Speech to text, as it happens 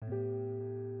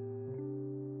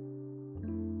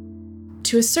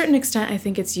to a certain extent, I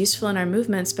think it's useful in our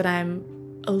movements, but I'm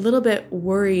a little bit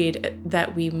worried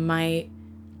that we might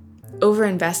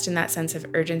overinvest in that sense of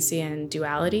urgency and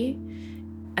duality.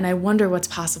 And I wonder what's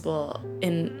possible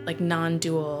in like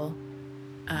non-dual,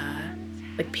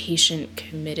 like patient,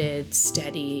 committed,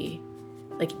 steady,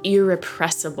 like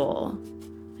irrepressible.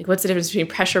 Like what's the difference between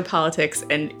pressure politics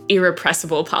and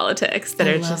irrepressible politics that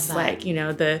are just that. Like, you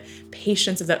know, the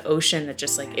patience of the ocean that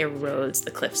just like erodes the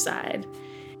cliffside.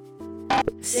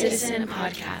 Citizen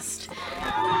Podcast.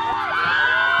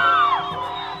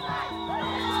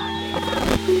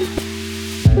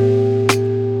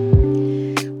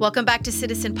 Welcome back to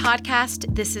Citizen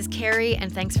Podcast. This is Carrie,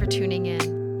 and thanks for tuning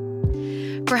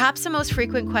in. Perhaps the most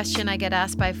frequent question I get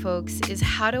asked by folks is,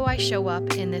 how do I show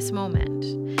up in this moment?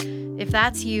 If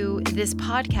that's you, this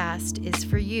podcast is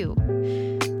for you.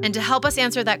 And to help us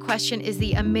answer that question is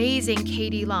the amazing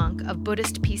Katie Lonk of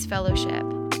Buddhist Peace Fellowship.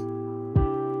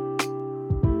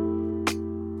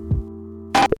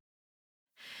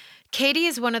 Katie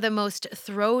is one of the most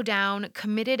throw-down,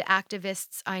 committed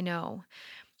activists I know.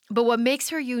 But what makes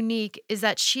her unique is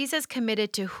that she's as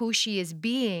committed to who she is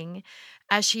being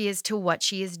as she is to what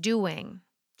she is doing.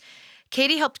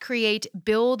 Katie helped create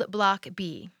Build Block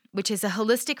B, which is a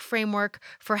holistic framework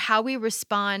for how we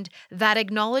respond that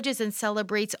acknowledges and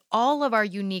celebrates all of our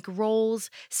unique roles,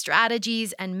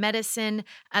 strategies, and medicine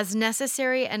as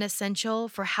necessary and essential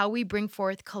for how we bring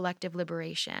forth collective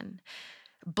liberation.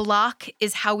 Block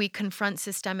is how we confront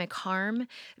systemic harm.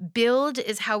 Build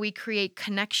is how we create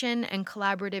connection and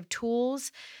collaborative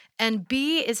tools. And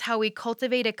B is how we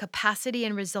cultivate a capacity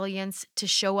and resilience to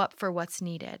show up for what's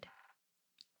needed.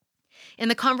 In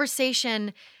the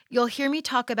conversation, you'll hear me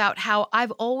talk about how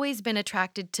I've always been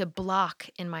attracted to block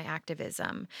in my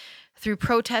activism, through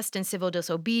protest and civil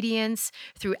disobedience,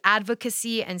 through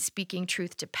advocacy and speaking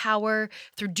truth to power,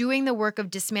 through doing the work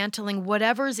of dismantling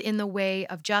whatever's in the way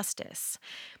of justice.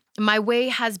 My way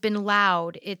has been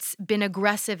loud, it's been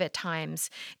aggressive at times,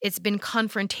 it's been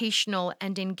confrontational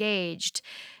and engaged.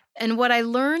 And what I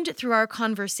learned through our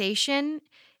conversation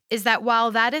is that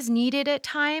while that is needed at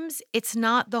times, it's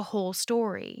not the whole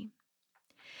story.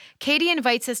 Katie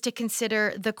invites us to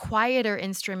consider the quieter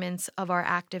instruments of our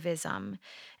activism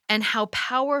and how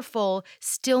powerful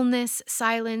stillness,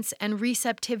 silence, and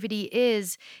receptivity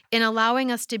is in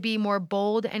allowing us to be more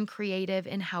bold and creative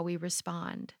in how we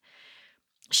respond.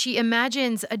 She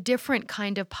imagines a different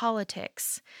kind of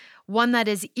politics, one that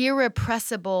is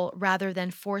irrepressible rather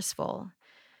than forceful.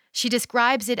 She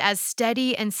describes it as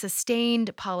steady and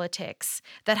sustained politics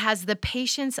that has the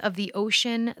patience of the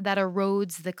ocean that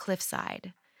erodes the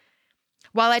cliffside.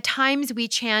 While at times we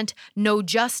chant, "No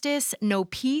justice, no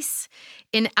peace,"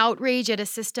 in outrage at a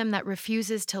system that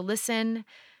refuses to listen,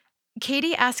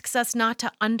 Katie asks us not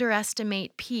to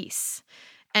underestimate peace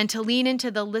and to lean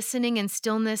into the listening and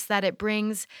stillness that it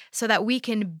brings so that we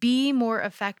can be more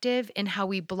effective in how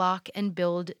we block and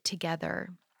build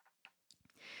together.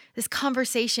 This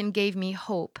conversation gave me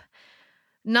hope,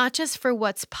 not just for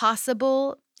what's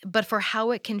possible, but for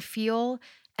how it can feel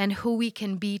and who we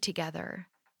can be together.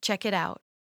 Check it out.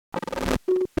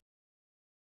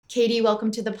 Katie,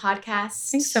 welcome to the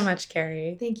podcast. Thanks so much,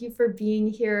 Carrie. Thank you for being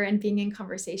here and being in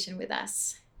conversation with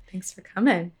us. Thanks for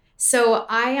coming. So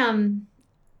I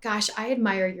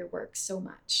admire your work so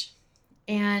much.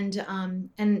 And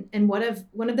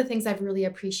one of the things I've really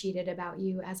appreciated about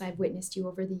you as I've witnessed you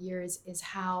over the years is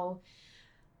how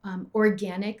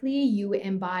organically you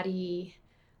embody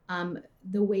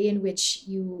the way in which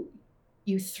you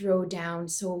throw down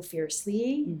so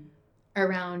fiercely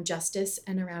around justice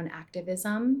and around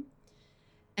activism,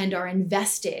 and are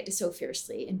invested so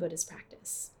fiercely in Buddhist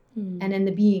practice and in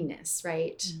the beingness,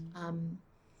 right?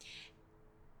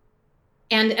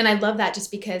 And I love that just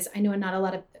because I know not a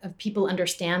lot of people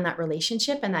understand that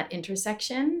relationship and that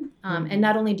intersection. And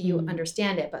not only do you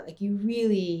understand it, but like you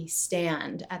really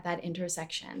stand at that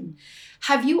intersection.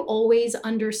 Have you always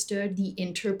understood the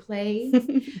interplay,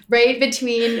 right,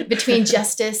 between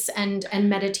justice and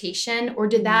meditation, or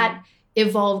did that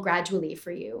evolve gradually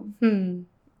for you?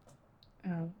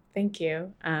 Oh, thank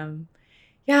you.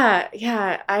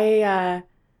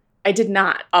 I did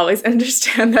not always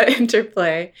understand that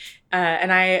interplay.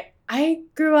 And I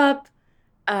grew up,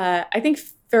 I think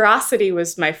ferocity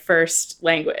was my first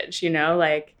language, you know,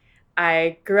 like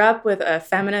I grew up with a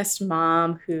feminist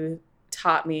mom who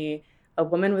taught me a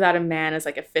woman without a man is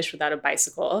like a fish without a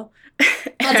bicycle.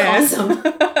 That's awesome.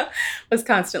 Was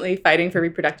constantly fighting for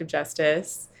reproductive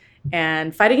justice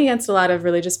and fighting against a lot of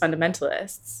religious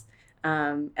fundamentalists.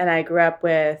 And I grew up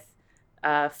with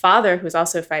a father who was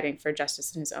also fighting for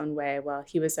justice in his own way. Well,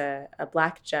 he was a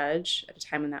Black judge at a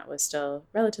time when that was still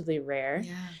relatively rare.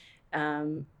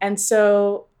 And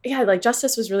so, yeah, like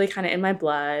justice was really kind of in my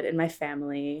blood, in my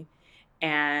family.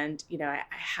 And, you know,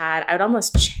 I would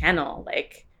almost channel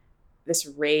like this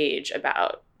rage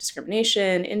about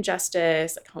discrimination,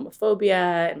 injustice, like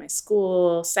homophobia in my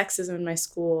school, sexism in my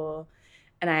school.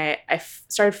 And I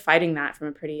started fighting that from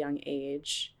a pretty young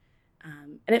age.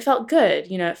 And it felt good.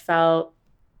 You know, it felt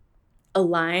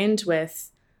aligned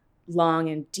with long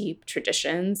and deep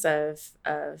traditions of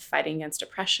fighting against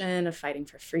oppression, of fighting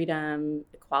for freedom,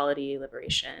 equality,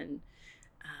 liberation.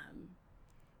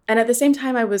 And at the same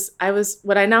time, I was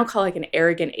what I now call like an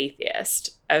arrogant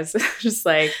atheist. I was just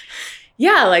like,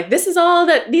 yeah, like this is all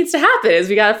that needs to happen is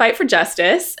we got to fight for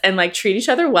justice and like treat each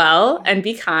other well and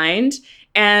be kind.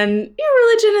 And you know,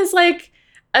 religion is like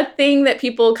a thing that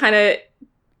people kind of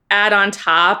add on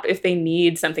top if they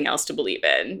need something else to believe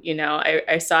in. You know,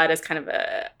 I saw it as kind of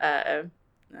a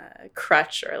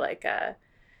crutch or like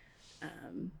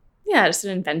just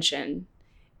an invention.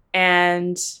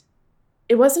 And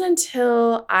it wasn't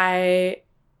until I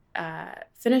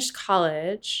finished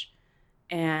college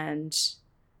and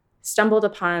stumbled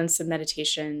upon some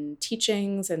meditation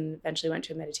teachings and eventually went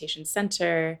to a meditation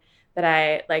center that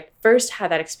I like first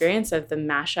had that experience of the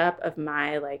mashup of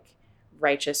my like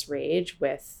righteous rage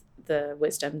with the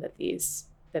wisdom that these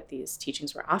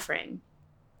teachings were offering.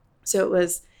 So it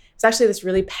was actually this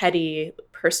really petty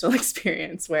personal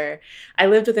experience where I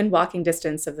lived within walking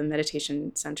distance of the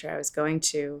meditation center I was going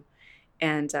to.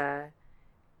 And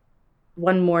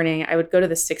one morning I would go to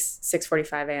the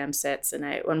 6:45 a.m. sits, and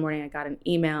one morning I got an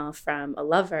email from a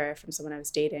lover, from someone I was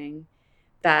dating,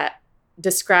 that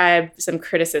described some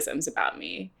criticisms about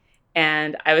me.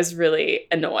 And I was really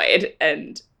annoyed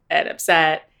and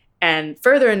upset, and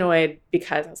further annoyed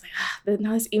because I was like,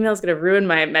 now this email is going to ruin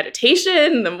my meditation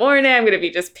in the morning. I'm going to be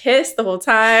just pissed the whole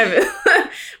time.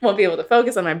 Won't be able to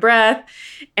focus on my breath.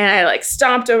 And I like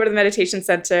stomped over to the meditation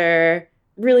center,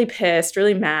 really pissed,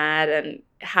 really mad, and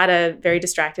had a very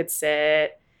distracted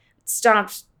sit,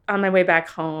 stopped on my way back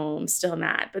home, still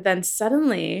mad. But then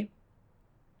suddenly,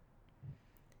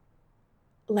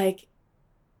 like,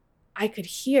 I could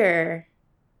hear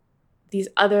these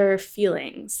other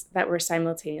feelings that were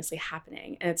simultaneously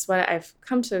happening. And it's what I've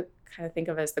come to kind of think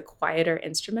of as the quieter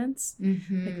instruments.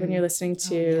 Mm-hmm. Like when you're listening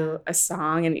to a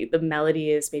song and the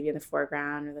melody is maybe in the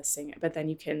foreground or the singer, but then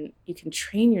you can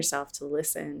train yourself to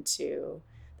listen to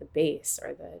the bass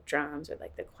or the drums or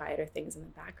like the quieter things in the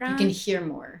background. You can hear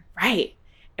more. Right.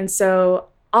 And so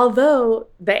although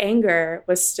the anger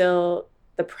was still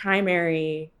the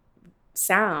primary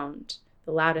sound,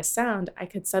 the loudest sound, I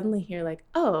could suddenly hear like,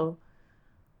 oh,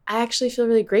 I actually feel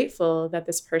really grateful that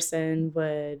this person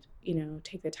would, you know,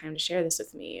 take the time to share this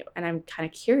with me. And I'm kind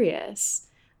of curious,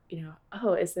 you know,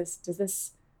 oh, does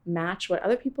this match what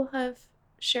other people have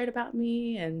shared about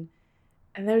me? And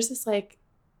there's this like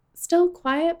still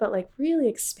quiet, but like really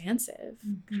expansive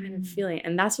kind of feeling.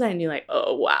 And that's when I knew like,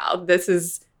 oh, wow, this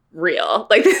is real.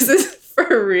 Like this is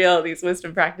for real. These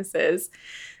wisdom practices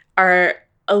are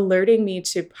alerting me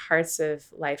to parts of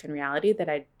life and reality that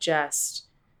I just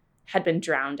had been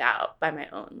drowned out by my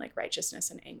own like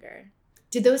righteousness and anger.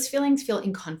 Did those feelings feel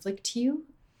in conflict to you?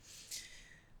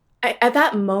 At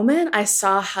that moment, I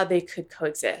saw how they could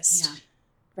coexist,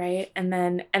 right? And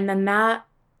then that,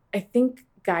 I think,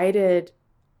 guided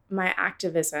my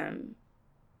activism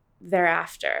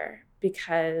thereafter,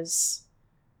 because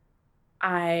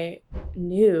I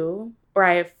knew, or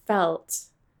I felt,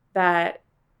 that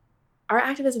our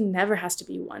activism never has to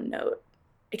be one note.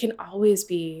 It can always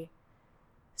be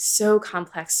so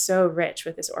complex, so rich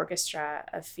with this orchestra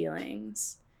of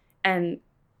feelings. And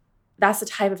that's the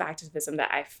type of activism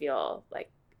that I feel like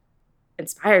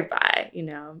inspired by, you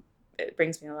know, it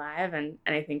brings me alive. And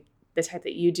I think the type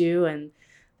that you do and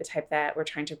the type that we're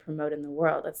trying to promote in the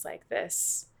world, it's like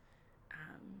this,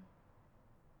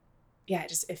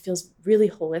 it feels really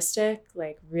holistic,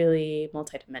 like really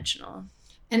multidimensional.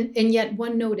 And yet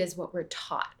one note is what we're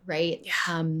taught, right?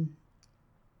 Yeah.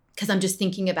 Because I'm just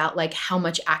thinking about like how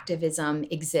much activism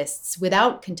exists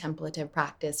without contemplative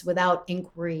practice, without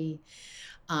inquiry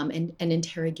and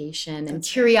interrogation and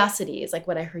curiosity is like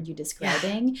what I heard you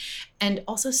describing. Yeah. And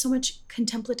also so much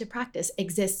contemplative practice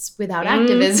exists without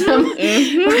activism,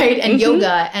 right? And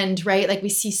yoga and right, like we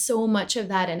see so much of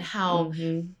that and how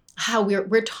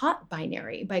we're taught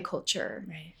binary by culture.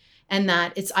 Right. And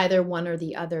that it's either one or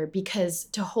the other, because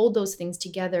to hold those things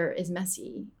together is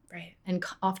messy. Right. And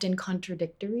often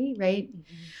contradictory, right?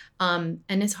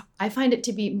 And I find it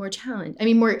to be more challenging. I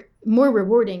mean, more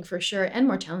rewarding for sure, and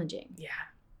more challenging.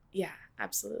 Yeah,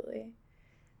 absolutely.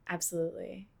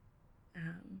 Absolutely.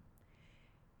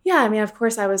 Yeah, I mean, of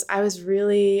course, I was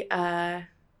really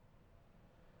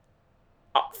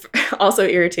also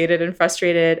irritated and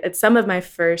frustrated at some of my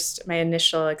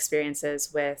initial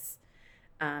experiences with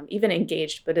even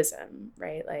engaged Buddhism,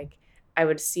 right? Like I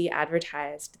would see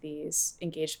advertised these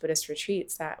engaged Buddhist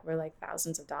retreats that were like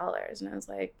thousands of dollars. And I was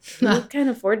like, who can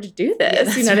afford to do this?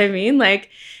 Yeah, you know what I mean? Like,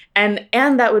 and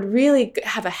that would really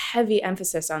have a heavy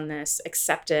emphasis on this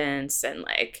acceptance and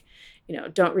like, you know,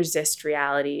 don't resist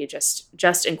reality,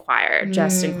 just inquire,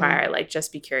 like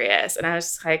just be curious. And I was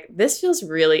just like, this feels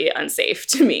really unsafe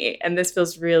to me. And this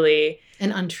feels really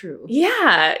and untrue.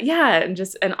 Yeah.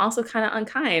 And also kind of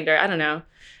unkind, or I don't know.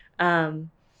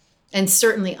 And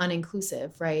certainly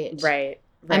uninclusive, right? Right.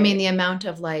 I mean, the amount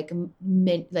of like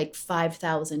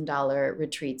 $5,000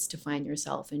 retreats to find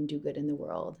yourself and do good in the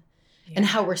world, and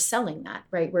how we're selling that,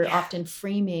 right? We're often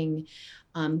framing,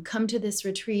 come to this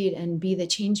retreat and be the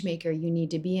change maker you need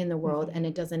to be in the world, and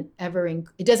it doesn't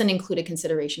include a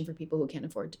consideration for people who can't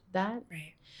afford that,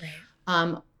 right?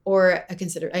 Or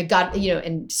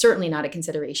and certainly not a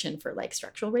consideration for like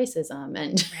structural racism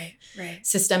and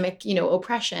systemic,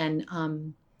 oppression.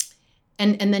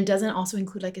 And then doesn't also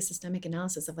include like a systemic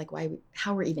analysis of like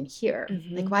how we're even here,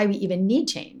 like why we even need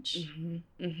change.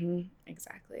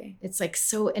 Exactly. It's like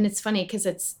so, and it's funny because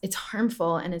it's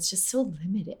harmful and it's just so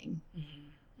limiting.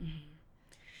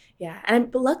 Yeah,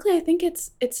 but luckily I think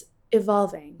it's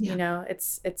evolving. You know,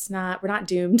 it's not, we're not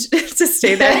doomed to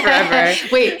stay there forever.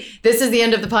 Wait, this is the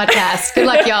end of the podcast. Good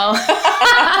luck, y'all.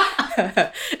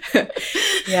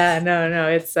 Yeah, no,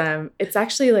 it's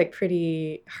actually like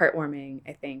pretty heartwarming,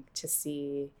 I think, to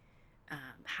see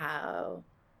how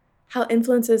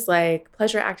influences like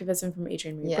pleasure activism from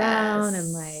Adrienne Maree Brown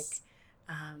and like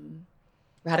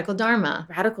Radical Dharma.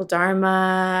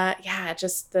 Yeah,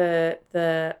 just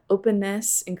the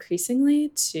openness increasingly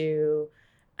to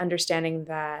understanding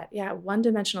that,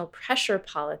 one-dimensional pressure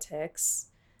politics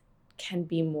can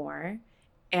be more,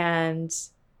 and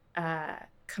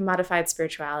commodified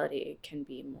spirituality can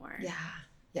be more.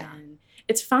 Yeah. And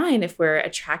it's fine if we're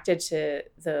attracted to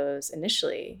those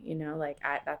initially, like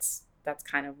that's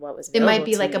kind of what was available. It might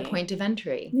be like me. A point of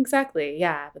entry. Exactly,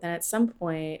 yeah. But then at some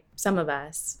point, some of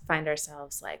us find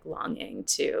ourselves like longing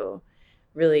to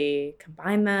really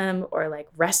combine them, or like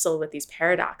wrestle with these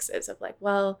paradoxes of like,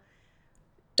 well,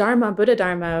 Buddha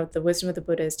Dharma, the wisdom of the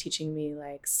Buddha is teaching me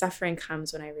like suffering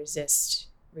comes when I resist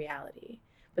reality.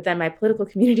 But then my political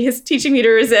community is teaching me to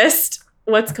resist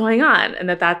what's going on, and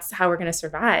that's how we're going to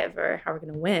survive or how we're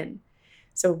going to win.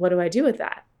 So what do I do with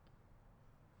that?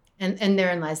 And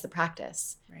therein lies the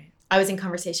practice. Right. I was in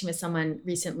conversation with someone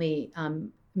recently,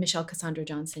 Michelle Cassandra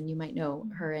Johnson, you might know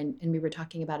her, and we were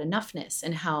talking about enoughness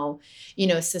and how,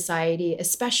 society,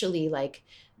 especially like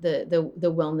the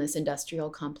wellness industrial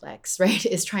complex, right,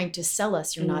 is trying to sell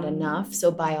us you're not enough,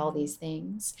 so buy all these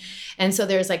things. And so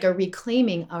there's like a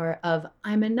reclaiming of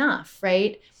I'm enough,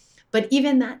 right? But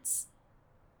even that's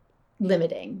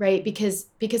limiting, right? Because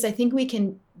I think we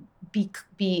can be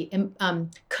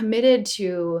committed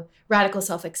to radical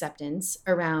self-acceptance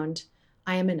around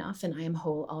I am enough and I am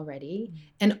whole already,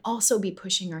 and also be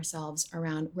pushing ourselves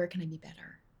around where can I be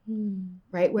better,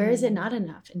 right? Where is it not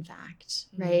enough, in fact,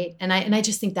 right? And I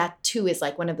just think that too is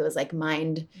like one of those like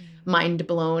mind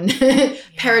blown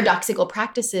paradoxical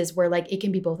practices where like it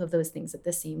can be both of those things at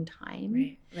the same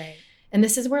time. Right. And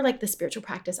this is where like the spiritual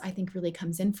practice I think really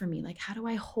comes in for me. Like, how do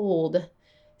I hold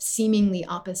seemingly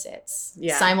opposites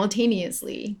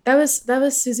simultaneously? That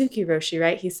was Suzuki Roshi,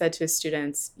 right? He said to his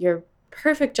students, "You're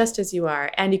perfect just as you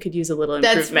are, and you could use a little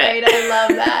improvement." That's right. I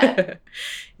love that.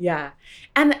 Yeah.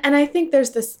 And I think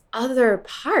there's this other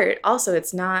part also.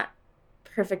 It's not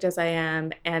perfect as I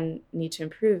am and need to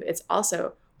improve. It's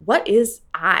also, what is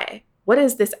I? What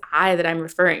is this I that I'm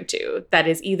referring to that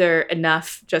is either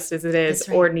enough just as it is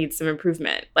or needs some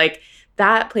improvement? Like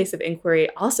that place of inquiry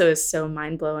also is so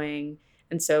mind-blowing,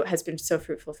 and so has been so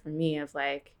fruitful for me of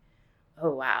like,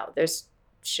 oh wow, there's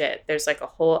like a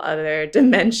whole other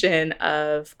dimension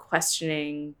of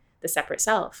questioning the separate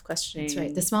self, questioning. That's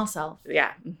right, the small self.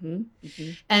 Yeah.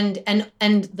 And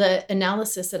the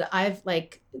analysis that I've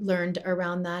like learned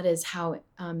around that is how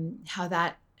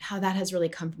that has really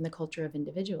come from the culture of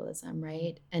individualism,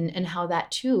 right? And how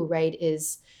that too, right,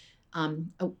 is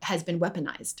has been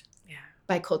weaponized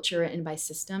by culture and by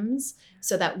systems,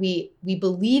 so that we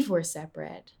believe we're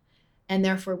separate, and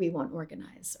therefore we won't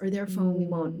organize, or therefore we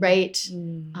won't, right?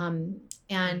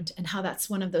 And how that's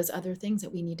one of those other things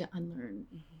that we need to unlearn.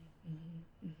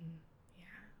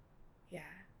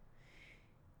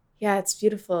 Yeah, it's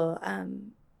beautiful.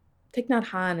 Thich Nhat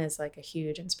Hanh is like a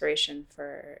huge inspiration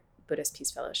for Buddhist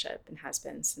Peace Fellowship and has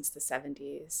been since the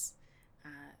 70s.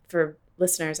 For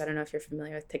listeners, I don't know if you're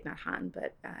familiar with Thich Nhat Hanh,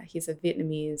 but he's a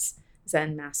Vietnamese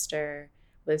Zen master,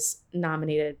 was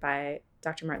nominated by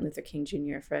Dr. Martin Luther King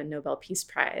Jr. for a Nobel Peace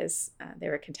Prize. They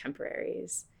were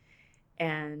contemporaries.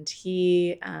 And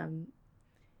he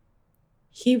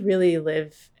really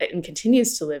lived and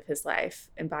continues to live his life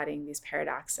embodying these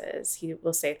paradoxes. He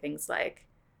will say things like,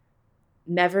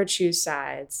 never choose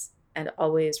sides and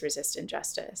always resist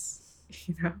injustice,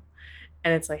 you know?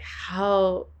 And it's like,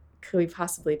 how could we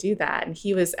possibly do that? And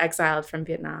he was exiled from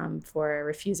Vietnam for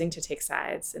refusing to take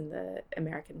sides in the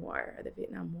American War or the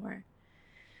Vietnam War.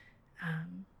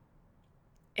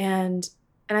 And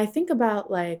I think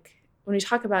about, like, when we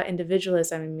talk about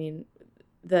individualism, I mean,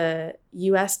 the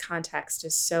US context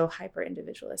is so hyper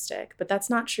individualistic, but that's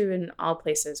not true in all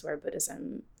places where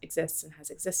Buddhism exists and has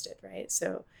existed, right?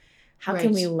 So how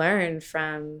can we learn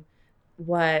from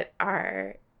what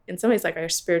are, in some ways, like our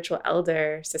spiritual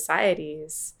elder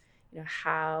societies, you know,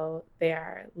 how they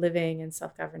are living and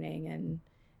self-governing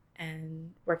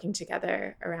and working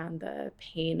together around the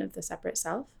pain of the separate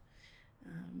self?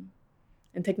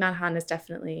 And Thich Nhat Hanh is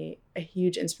definitely a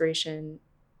huge inspiration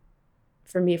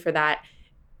for me for that.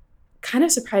 Kind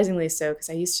of surprisingly so, because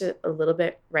I used to a little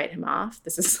bit write him off.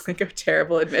 This is like a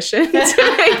terrible admission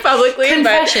to make publicly.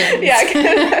 Confessions. But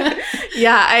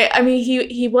yeah. I mean,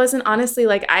 he wasn't, honestly,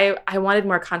 like, I wanted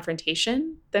more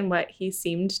confrontation than what he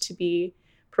seemed to be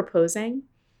proposing.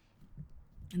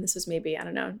 And this was maybe, I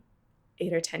don't know,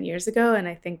 8 or 10 years ago. And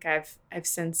I think I've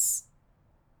since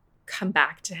come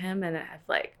back to him, and I have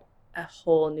like a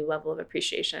whole new level of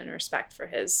appreciation and respect for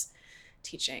his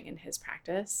teaching and his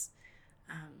practice.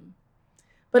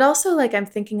 But also, like, I'm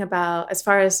thinking about, as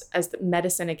far as the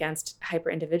medicine against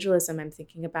hyper-individualism, I'm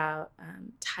thinking about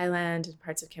Thailand and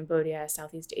parts of Cambodia,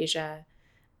 Southeast Asia.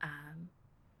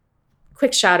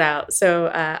 Quick shout out.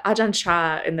 So Ajahn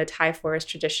Chah in the Thai forest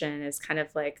tradition is kind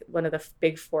of like one of the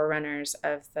big forerunners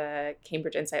of the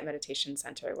Cambridge Insight Meditation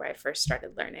Center, where I first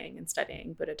started learning and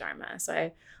studying Buddha Dharma. So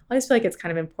I always feel like it's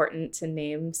kind of important to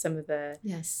name some of the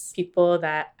people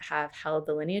that have held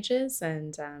the lineages.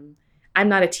 And I'm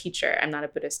not a teacher. I'm not a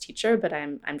Buddhist teacher, but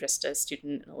I'm just a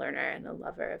student and a learner and a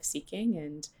lover of seeking.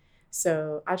 And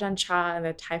so Ajahn Chah in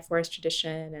the Thai forest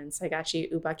tradition, and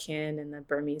Saigachi U Ba Khin in the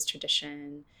Burmese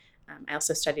tradition. I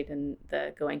also studied in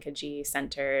the Goenkaji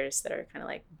centers that are kind of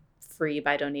like free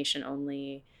by donation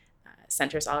only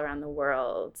centers all around the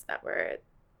world that were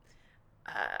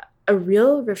a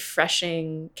real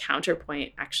refreshing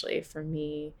counterpoint, actually, for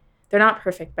me. They're not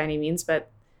perfect by any means, but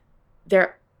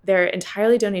they're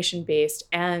entirely donation based,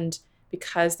 and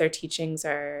because their teachings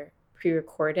are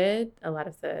pre-recorded, a lot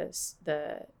of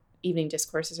the evening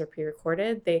discourses are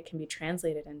pre-recorded, they can be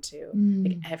translated into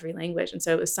like every language. And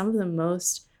so it was some of the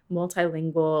most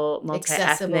multilingual,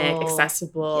 multi-ethnic,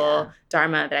 accessible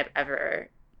Dharma that I've ever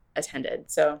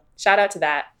attended. So shout out to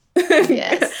that.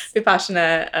 Yes.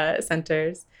 Vipassana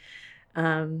centers.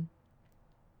 And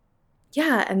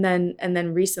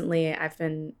then recently I've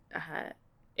been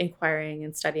inquiring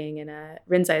and studying in a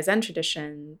Rinzai Zen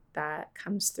tradition that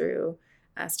comes through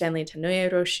Stanley Tanoe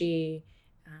Roshi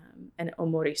and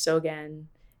Omori Sogen,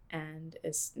 and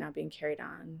is now being carried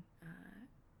on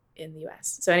in the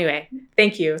US. So anyway,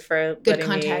 thank you for good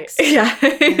context.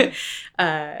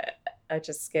 I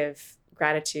just give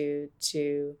gratitude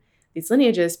to these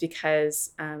lineages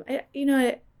because,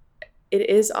 it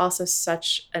is also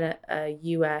such a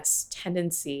US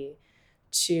tendency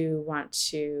to want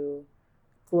to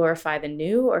glorify the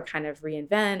new or kind of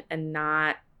reinvent and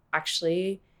not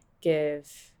actually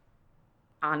give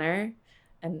honor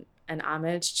and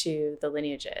homage to the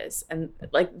lineages. And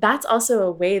like, that's also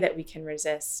a way that we can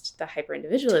resist the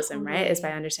hyper-individualism, right? Is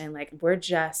by understanding, like, we're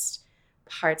just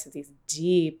parts of these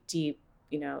deep,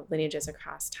 lineages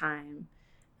across time.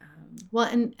 Well,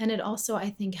 and it also, I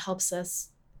think, helps us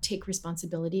take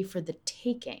responsibility for the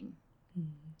taking,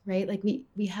 right? Like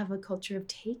we have a culture of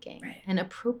taking and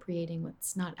appropriating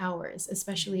what's not ours,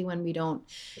 especially when we don't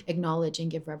acknowledge and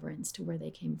give reverence to where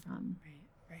they came from.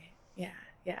 Right.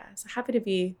 Yeah. So happy to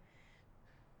be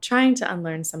trying to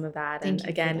unlearn some of that. Thank and you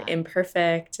again, for that.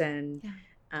 Imperfect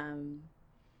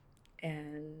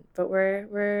but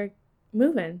we're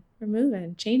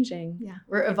moving, changing. Yeah.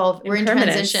 We're evolving. We're in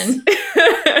transition.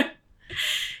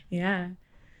 Yeah.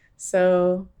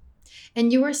 So.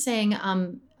 And you were saying,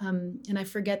 and I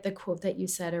forget the quote that you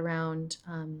said around,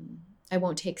 I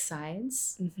won't take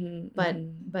sides, but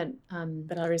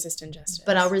I'll resist injustice.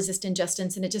 But I'll resist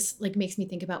injustice. And it just like makes me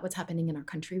think about what's happening in our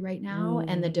country right now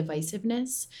and the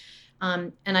divisiveness.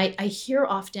 And I hear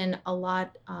often a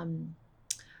lot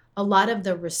of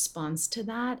the response to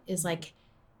that is like,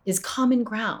 is common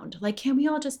ground. Like, can we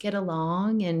all just get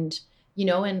along and,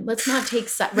 and let's not take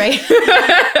right?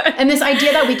 And this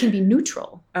idea that we can be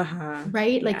neutral,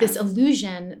 right? Like this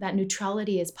illusion that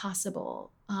neutrality is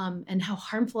possible, and how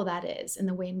harmful that is in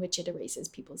the way in which it erases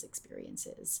people's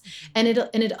experiences, and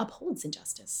it upholds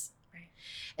injustice. Right.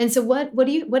 And so,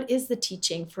 what is the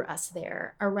teaching for us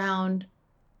there around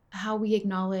how we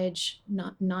acknowledge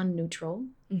non-neutral,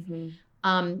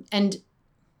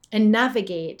 and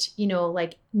navigate,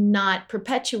 like not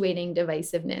perpetuating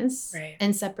divisiveness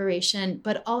and separation,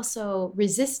 but also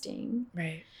resisting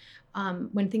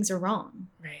when things are wrong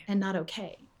and not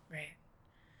okay. Right.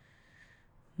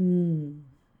 Mm-hmm.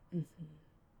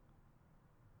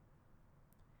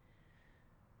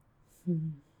 Hmm.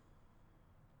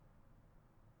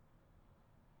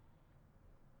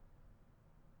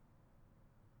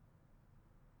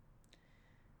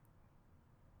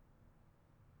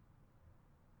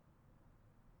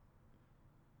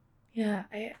 Yeah,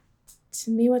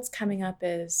 to me, what's coming up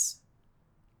is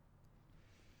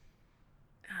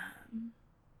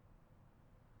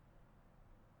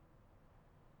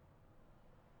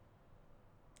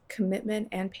commitment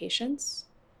and patience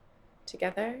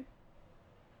together.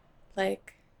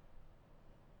 Like,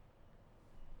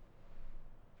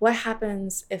 what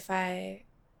happens if I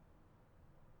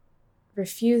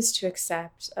refuse to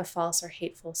accept a false or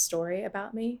hateful story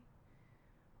about me?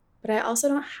 But I also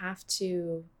don't have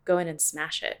to go in and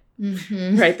smash it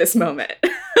right this moment.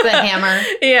 The hammer.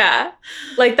 Yeah.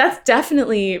 Like, that's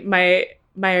definitely my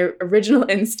original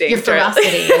instinct. Your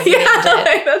ferocity.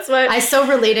 That's what I so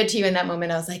related to you in that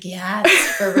moment. I was like,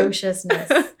 yes,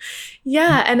 ferociousness.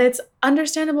 Yeah. And it's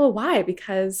understandable why,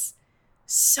 because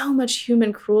so much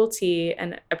human cruelty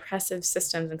and oppressive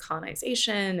systems and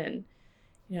colonization and,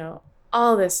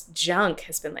 all this junk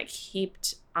has been like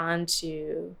heaped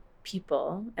onto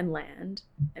people and land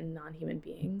and non-human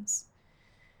beings.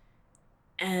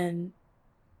 And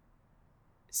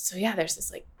so, yeah, there's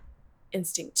this like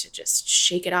instinct to just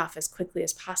shake it off as quickly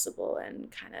as possible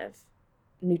and kind of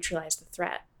neutralize the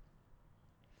threat.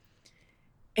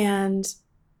 And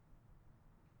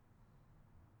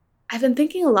I've been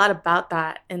thinking a lot about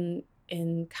that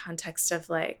in context of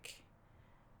like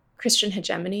Christian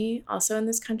hegemony also in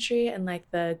this country, and like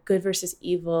the good versus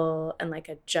evil and like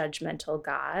a judgmental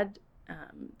God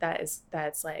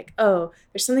that's like, oh,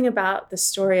 there's something about the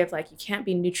story of like, you can't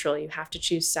be neutral, you have to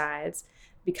choose sides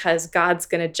because God's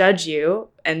going to judge you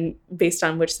and based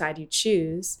on which side you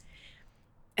choose.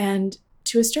 And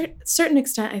to a certain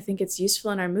extent, I think it's useful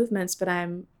in our movements, but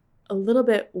I'm a little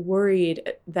bit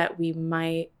worried that we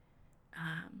might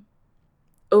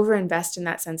overinvest in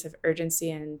that sense of urgency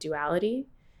and duality.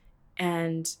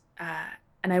 And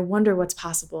I wonder what's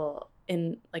possible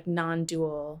in like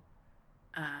non-dual,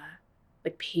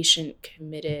 like patient,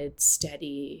 committed,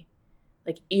 steady,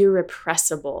 like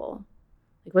irrepressible.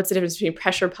 Like, what's the difference between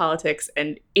pressure politics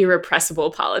and irrepressible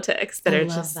politics that are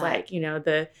just that. Like,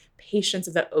 the patience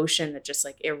of the ocean that just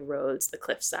like erodes the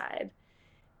cliffside.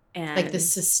 And like the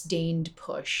sustained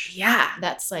push. Yeah.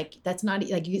 That's not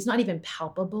like, it's not even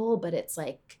palpable, but it's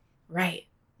like, right.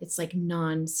 It's like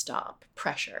nonstop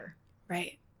pressure.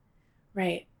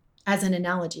 Right. As an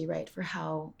analogy, right, for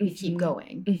how we keep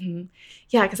going. Mm-hmm.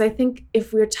 Yeah, because I think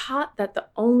if we're taught that the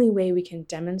only way we can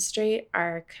demonstrate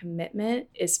our commitment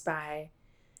is by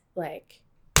like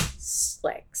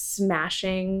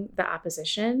smashing the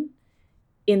opposition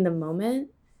in the moment,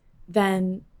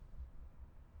 then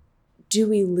do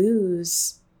we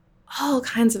lose all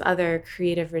kinds of other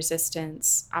creative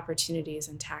resistance opportunities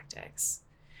and tactics?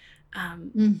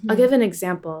 I'll give an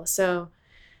example. So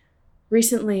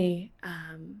recently,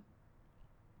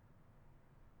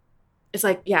 it's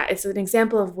like, yeah, it's an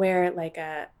example of where like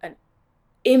an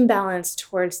imbalance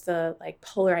towards the like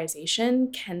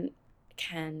polarization can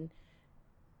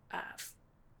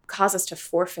cause us to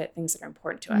forfeit things that are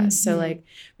important to us. So like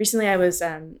recently I was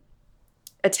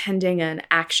attending an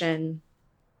action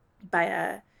by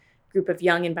a group of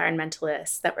young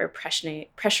environmentalists that were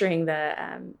pressuring the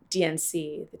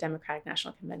DNC, the Democratic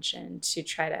National Convention, to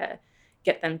try to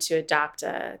get them to adopt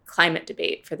a climate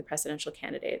debate for the presidential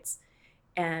candidates.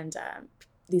 And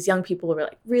these young people were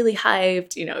like really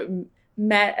hyped,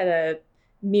 met at a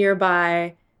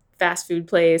nearby fast food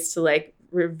place to like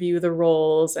review the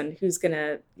roles and who's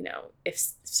gonna,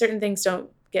 if certain things don't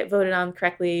get voted on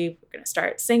correctly, we're gonna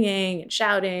start singing and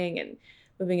shouting and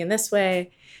moving in this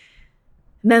way.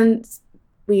 And then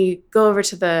we go over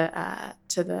to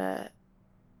the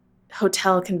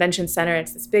hotel convention center.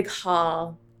 It's this big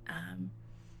hall.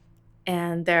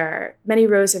 And there are many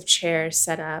rows of chairs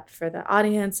set up for the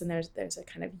audience, and there's a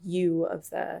kind of U of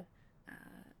the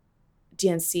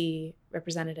DNC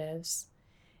representatives.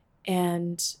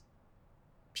 And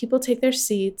people take their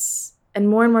seats, and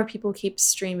more people keep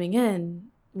streaming in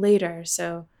later.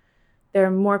 So there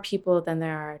are more people than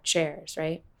there are chairs,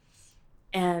 right?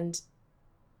 And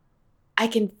I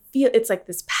can feel it's like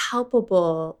this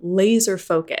palpable laser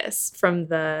focus from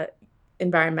the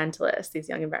environmentalists, these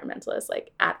young environmentalists,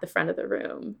 like at the front of the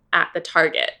room, at the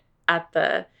target, at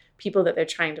the people that they're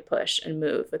trying to push and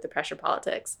move with the pressure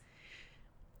politics.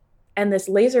 And this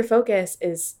laser focus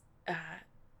is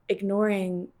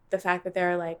ignoring the fact that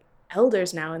there are like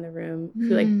elders now in the room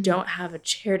who like don't have a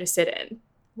chair to sit in.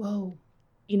 Whoa.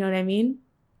 You know what I mean?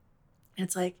 And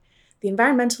it's like the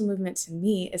environmental movement to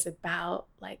me is about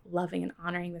like loving and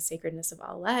honoring the sacredness of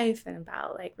all life, and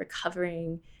about like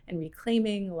recovering and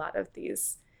reclaiming a lot of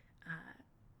these,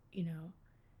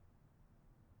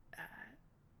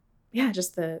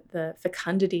 just the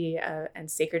fecundity and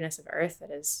sacredness of Earth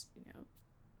that is,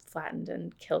 flattened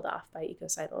and killed off by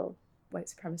ecocidal white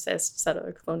supremacist,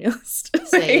 settler colonialist,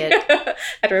 Say it.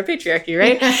 heteropatriarchy,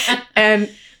 right? and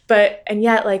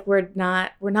yet like we're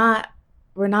not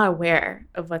aware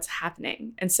of what's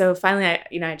happening. And so finally,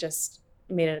 I just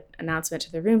made an announcement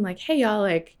to the room, like, hey y'all,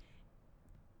 like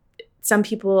some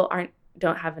people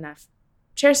don't have enough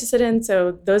chairs to sit in.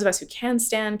 So those of us who can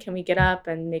stand, can we get up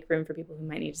and make room for people who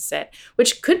might need to sit?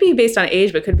 Which could be based on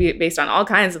age, but could be based on all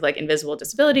kinds of like invisible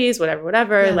disabilities,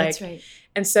 whatever. Yeah, like, that's right.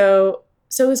 And so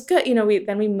it was good.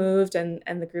 We moved and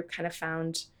the group kind of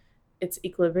found its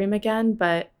equilibrium again.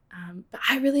 But I'm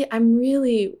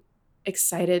really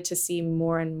excited to see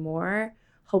more and more,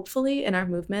 hopefully, in our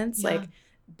movements, like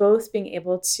both being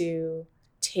able to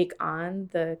take on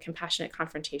the compassionate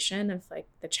confrontation of like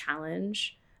the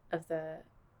challenge of the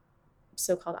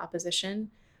so-called opposition,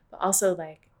 but also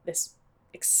like this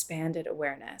expanded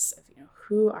awareness of,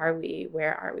 who are we,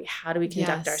 where are we, how do we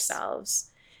conduct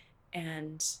ourselves?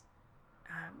 And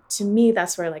to me,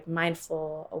 that's where like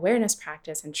mindful awareness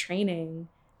practice and training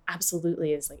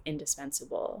absolutely is like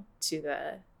indispensable to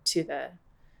the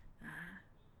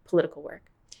political work.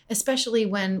 Especially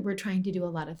when we're trying to do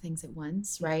a lot of things at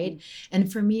once, right? Mm-hmm.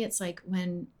 And for me, it's like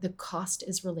when the cost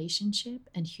is relationship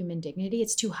and human dignity,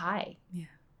 it's too high. Yeah.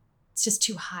 It's just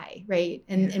too high, right?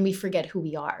 And we forget who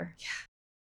we are. Yeah.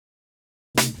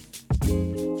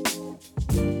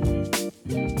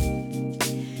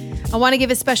 I want to give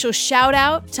a special shout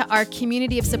out to our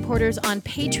community of supporters on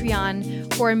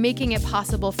Patreon who are making it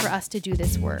possible for us to do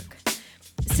this work.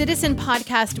 Citizen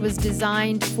Podcast was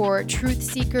designed for truth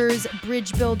seekers,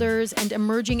 bridge builders, and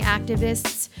emerging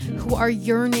activists who are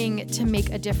yearning to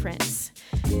make a difference.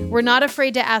 We're not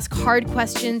afraid to ask hard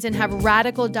questions and have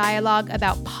radical dialogue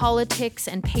about politics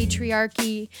and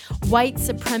patriarchy, white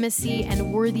supremacy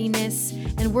and worthiness,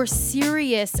 and we're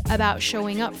serious about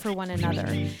showing up for one another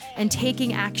and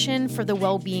taking action for the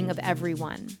well-being of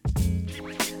everyone.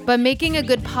 But making a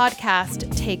good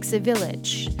podcast takes a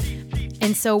village.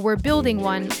 And so we're building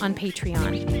one on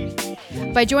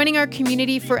Patreon. By joining our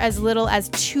community for as little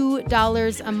as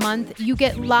 $2 a month, you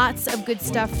get lots of good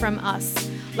stuff from us,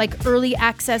 like early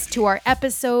access to our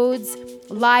episodes,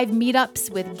 live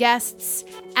meetups with guests,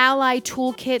 ally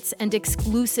toolkits, and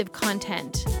exclusive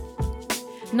content.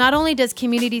 Not only does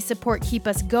community support keep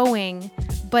us going,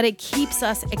 but it keeps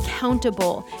us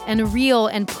accountable and real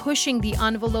and pushing the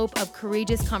envelope of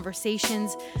courageous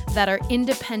conversations that are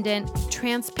independent,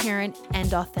 transparent,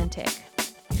 and authentic.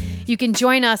 You can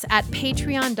join us at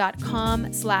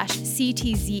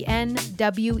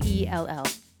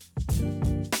patreon.com/CTZNWELL.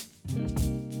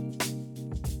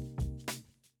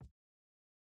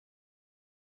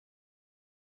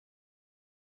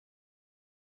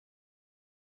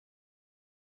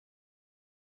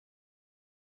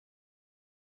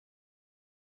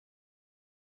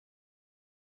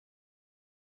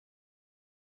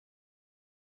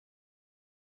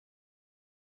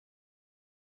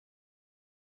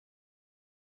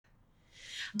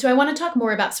 So I want to talk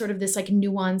more about sort of this like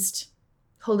nuanced,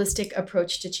 holistic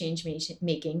approach to change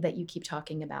making that you keep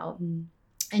talking about. Mm.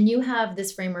 And you have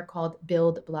this framework called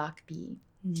Build Block B,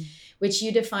 which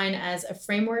you define as a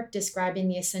framework describing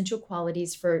the essential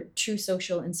qualities for true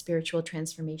social and spiritual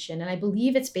transformation. And I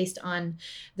believe it's based on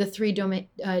the three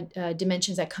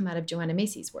dimensions that come out of Joanna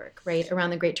Macy's work, right?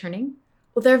 Around the Great Turning.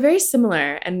 Well, they're very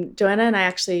similar. And Joanna and I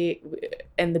actually,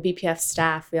 and the BPF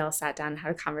staff, we all sat down and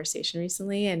had a conversation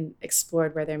recently and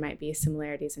explored where there might be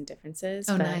similarities and differences.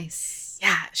 Oh, nice.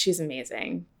 Yeah, she's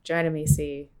amazing. Joanna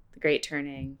Macy, The Great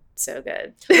Turning, so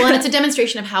good. Well, and it's a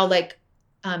demonstration of how like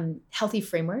healthy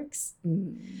frameworks,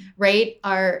 right,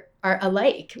 are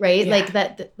alike, right? Yeah. Like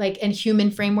that, like, and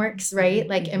human frameworks, right?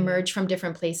 Like emerge from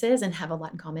different places and have a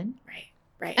lot in common.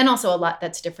 Right. And also a lot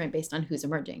that's different based on who's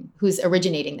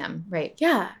originating them, right?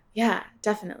 Yeah,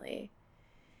 definitely.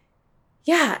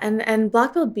 Yeah, and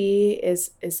block-billed bee is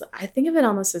I think of it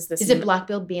almost as this. Is it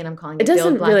block-billed bee and I'm calling it It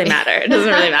doesn't billed really bee? matter. It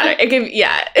doesn't really matter. It can,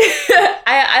 yeah.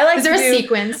 I like. Is there a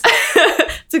sequence?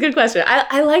 It's a good question.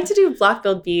 I like to do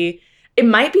block-billed bee. It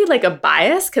might be like a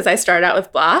bias because I started out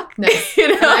with block. Nice. You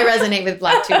know? I resonate with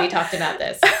block too. We talked about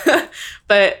this.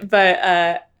 but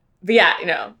yeah, you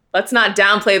know, let's not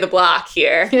downplay the block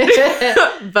here.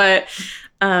 But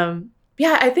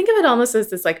yeah, I think of it almost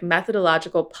as this like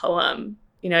methodological poem.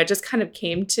 You know, it just kind of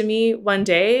came to me one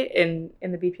day in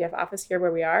the BPF office here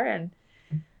where we are, and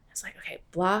I was like, okay,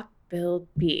 block, build,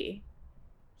 bee.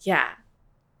 Yeah.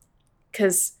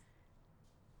 Because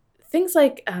things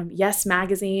like Yes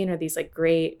Magazine or these like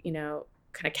great, you know,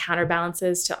 kind of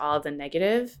counterbalances to all of the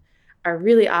negative are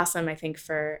really awesome, I think,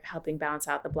 for helping balance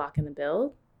out the block and the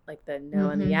build, like the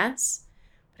no and the yes.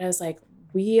 But I was like,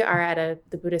 we are at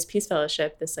the Buddhist Peace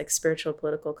Fellowship, this like spiritual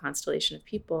political constellation of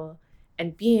people,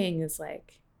 and being is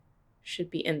like, should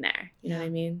be in there. You know what I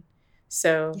mean?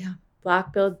 So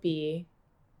block, build, bee.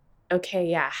 Okay,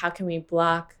 yeah, how can we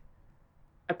block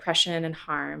oppression and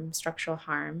harm, structural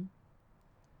harm,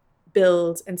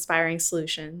 build inspiring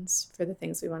solutions for the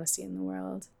things we want to see in the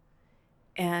world,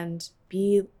 and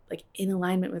be like in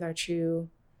alignment with our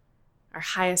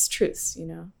highest truths, you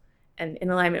know, and in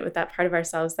alignment with that part of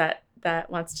ourselves that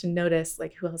wants to notice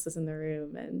like who else is in the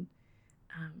room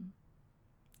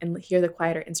and hear the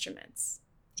quieter instruments.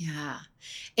 Yeah.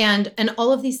 And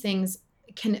all of these things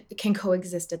can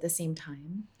coexist at the same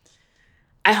time.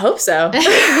 I hope so.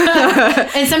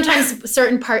 And sometimes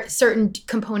certain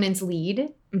components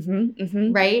lead,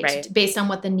 right? Based on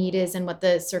what the need is and what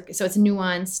so it's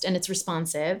nuanced and it's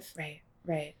responsive.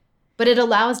 Right. But it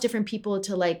allows different people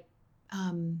to like,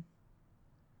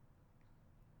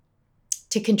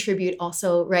 to contribute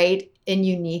also, right, in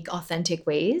unique, authentic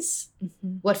ways,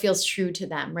 what feels true to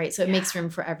them, right? So it makes room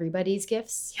for everybody's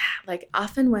gifts. Yeah, like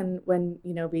often when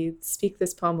you know we speak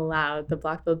this poem aloud, the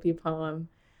Block Build Bee poem,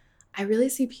 I really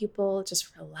see people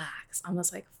just relax,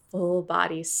 almost like full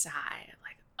body sigh,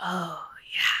 like, oh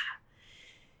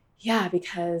yeah,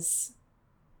 because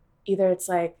either it's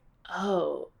like,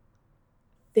 oh,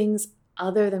 things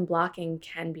other than blocking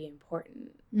can be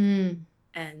important,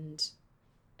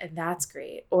 and that's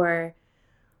great. Or,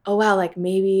 oh, wow, like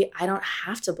maybe I don't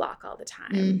have to block all the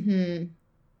time.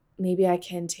 Maybe I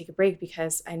can take a break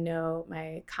because I know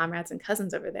my comrades and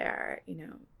cousins over there are, you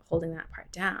know, holding that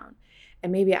part down.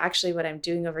 And maybe actually what I'm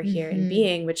doing over here in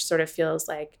being, which sort of feels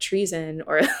like treason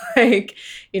or like,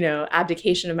 you know,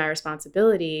 abdication of my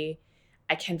responsibility,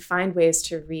 I can find ways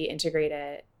to reintegrate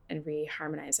it and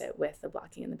reharmonize it with the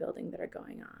blocking and the building that are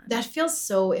going on. That feels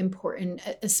so important,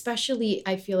 especially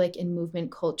I feel like in movement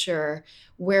culture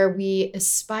where we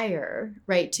aspire,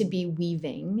 right, to be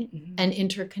weaving and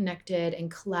interconnected and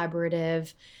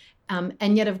collaborative.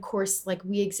 And yet, of course, like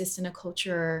we exist in a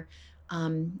culture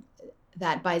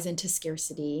that buys into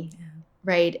scarcity,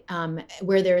 right?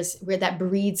 Where that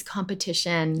breeds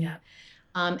competition. Yeah.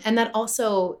 And that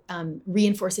also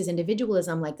reinforces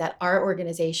individualism, like that our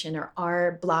organization or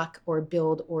our block or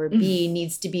build or be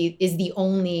is the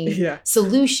only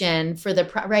solution for the,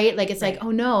 right? Like, it's like,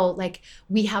 oh no, like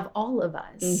we have all of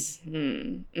us.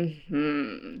 Yeah.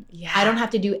 I don't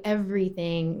have to do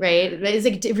everything, right? It's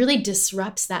like, it really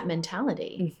disrupts that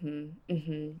mentality.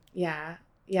 Yeah.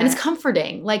 And it's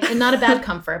comforting, like, and not a bad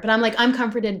comfort, but I'm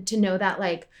comforted to know that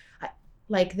like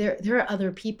there are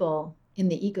other people in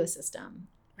the ecosystem.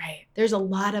 Right. There's a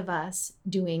lot of us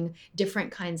doing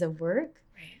different kinds of work.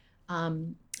 Right.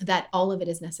 That all of it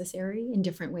is necessary in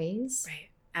different ways. Right.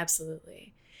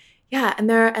 Absolutely. Yeah. And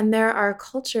there are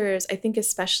cultures, I think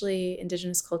especially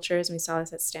indigenous cultures, and we saw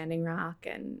this at Standing Rock,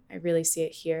 and I really see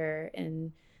it here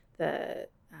in the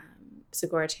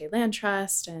Sogorea Land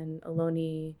Trust and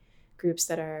Ohlone groups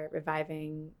that are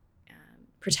reviving,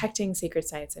 protecting sacred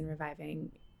sites and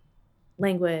reviving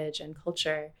language and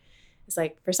culture. It's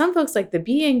like, for some folks, like the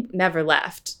being never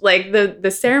left. Like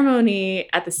the ceremony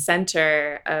at the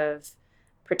center of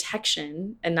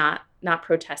protection and not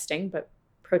protesting, but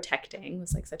protecting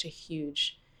was like such a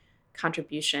huge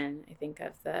contribution, I think,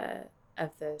 of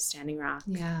the Standing Rock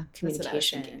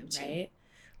communication, right?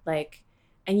 Like,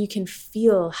 and you can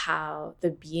feel how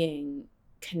the being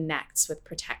connects with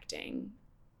protecting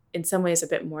in some ways a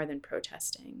bit more than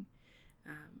protesting.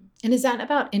 And is that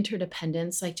about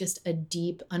interdependence, like just a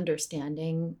deep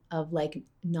understanding of like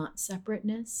not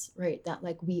separateness, right? That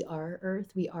like we are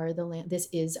Earth, we are the land, this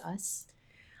is us.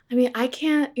 I mean, I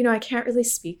can't really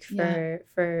speak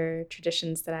for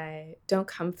traditions that I don't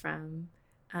come from.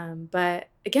 But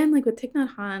again, like with Thich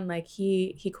Nhat Hanh, like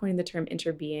he coined the term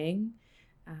interbeing.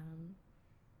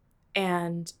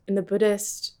 And in the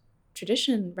Buddhist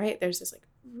tradition, right, there's this like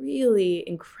really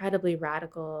incredibly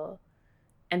radical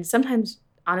and sometimes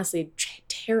honestly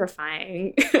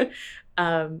terrifying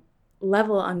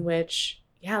level on which,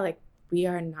 yeah, like we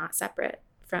are not separate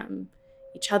from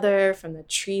each other, from the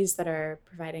trees that are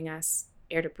providing us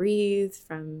air to breathe,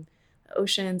 from the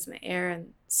oceans and the air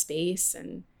and space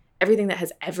and everything that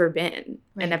has ever been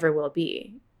and ever will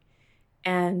be.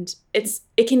 And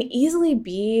it can easily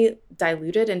be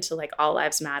diluted into like all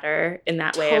lives matter in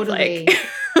that way of like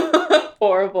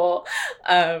horrible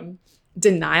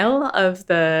denial of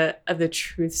the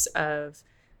truths of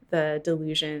the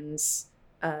delusions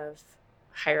of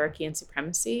hierarchy and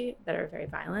supremacy that are very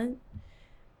violent.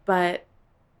 But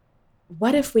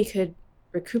what if we could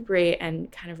recuperate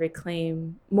and kind of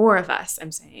reclaim more of us,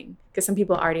 I'm saying, because some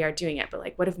people already are doing it, but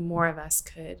like what if more of us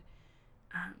could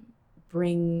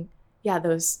bring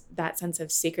that sense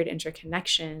of sacred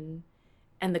interconnection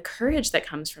and the courage that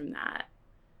comes from that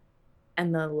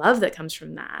and the love that comes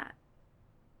from that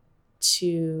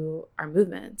to our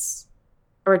movements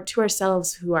or to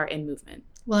ourselves who are in movement.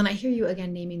 Well, and I hear you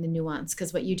again naming the nuance,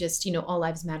 because what you just, all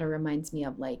lives matter reminds me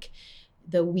of like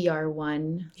the we are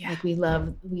one. Yeah. Like we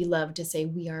love to say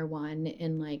we are one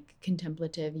in like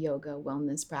contemplative yoga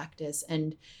wellness practice.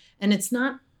 And it's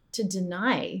not to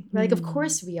deny, like, of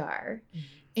course we are.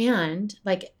 And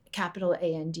like capital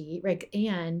A-N-D, right?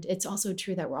 And it's also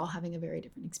true that we're all having a very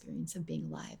different experience of being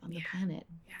alive on the planet,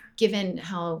 given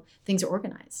how things are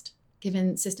organized,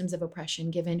 given systems of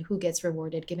oppression, given who gets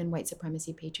rewarded, given white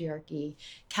supremacy, patriarchy,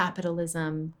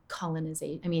 capitalism,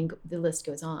 colonization. I mean, the list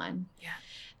goes on. Yeah.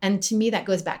 And to me, that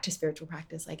goes back to spiritual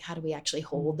practice. Like, how do we actually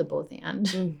hold the both and?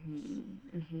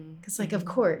 Because like, of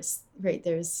course, right,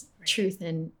 there's truth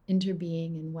and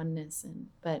interbeing and oneness,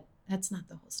 but that's not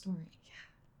the whole story.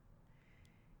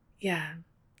 Yeah.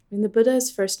 I mean, the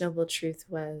Buddha's first noble truth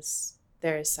was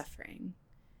there is suffering,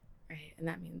 right? And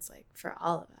that means like for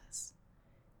all of us.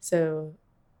 So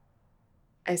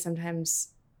I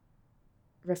sometimes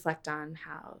reflect on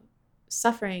how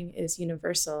suffering is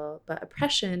universal, but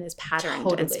oppression is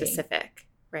patterned and specific,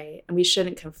 right? And we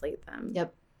shouldn't conflate them.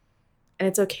 Yep. And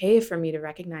it's okay for me to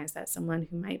recognize that someone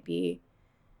who might be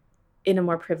in a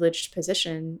more privileged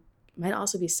position might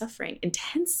also be suffering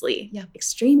intensely,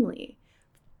 extremely,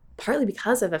 partly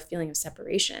because of a feeling of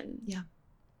separation. Yeah.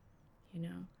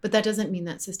 But that doesn't mean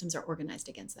that systems are organized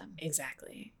against them.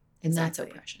 Exactly. And that's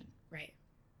oppression. Right.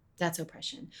 That's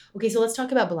oppression. Okay, so let's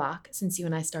talk about block, since you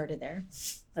and I started there.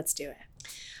 Let's do it.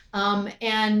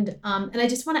 And I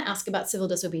just want to ask about civil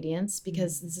disobedience,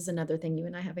 because this is another thing you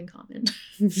and I have in common,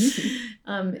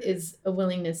 is a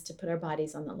willingness to put our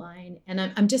bodies on the line. And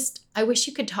I wish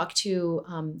you could talk to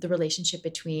the relationship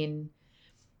between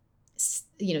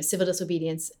civil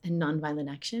disobedience and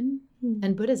nonviolent action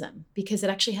and Buddhism, because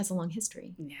it actually has a long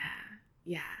history.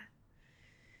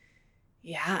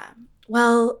 Yeah.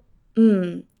 Well,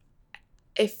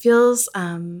 it feels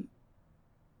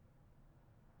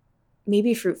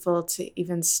maybe fruitful to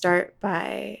even start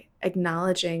by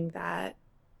acknowledging that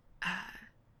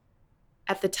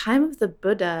at the time of the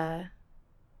Buddha,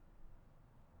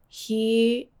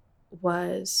 he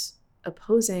was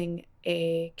opposing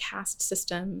a caste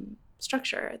system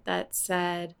structure that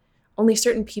said only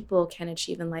certain people can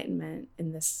achieve enlightenment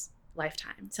in this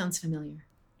lifetime. Sounds familiar.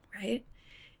 Right?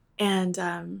 And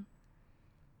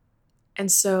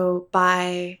so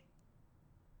by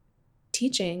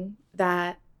teaching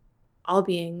that all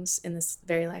beings in this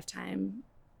very lifetime,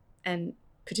 and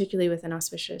particularly with an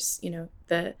auspicious,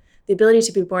 the ability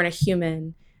to be born a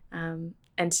human,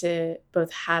 and to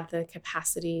both have the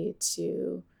capacity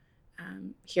to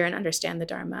hear and understand the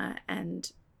Dharma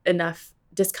and enough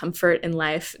discomfort in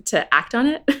life to act on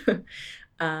it,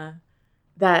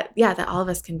 that all of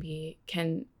us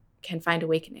can find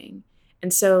awakening.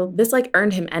 And so this like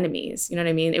earned him enemies, you know what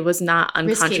I mean? It was not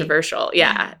uncontroversial. Risky.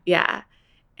 Yeah.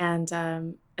 And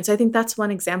so I think that's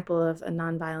one example of a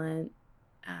nonviolent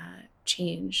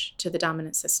change to the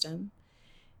dominant system.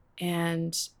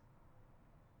 And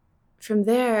from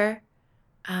there,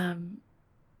 as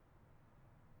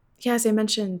I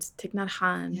mentioned, Thich Nhat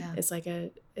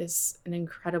Hanh is an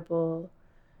incredible,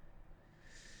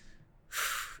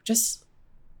 just,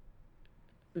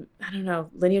 I don't know,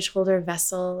 lineage holder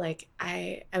vessel. Like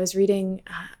I was reading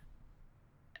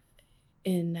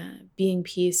in Being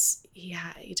Peace, he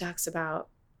talks about,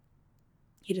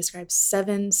 he describes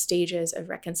 7 stages of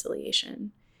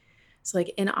reconciliation. So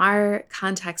like in our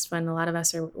context, when a lot of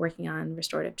us are working on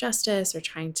restorative justice or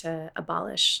trying to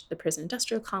abolish the prison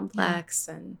industrial complex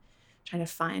and trying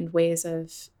to find ways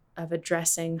of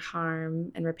addressing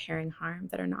harm and repairing harm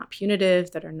that are not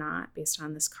punitive, that are not based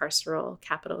on this carceral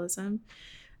capitalism.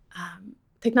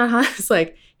 Thich Nhat Hanh is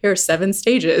like, here are 7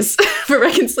 stages for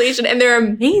reconciliation, and they're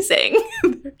amazing.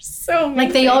 They're so amazing.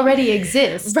 Like they already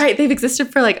exist. Right. They've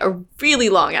existed for like a really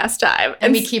long ass time.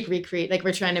 And we keep like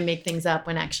we're trying to make things up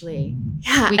when actually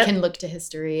we can look to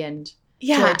history and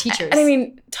to our teachers. And I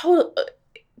mean,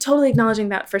 totally acknowledging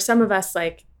that for some of us,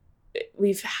 like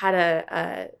we've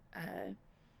had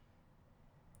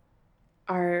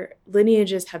our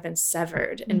lineages have been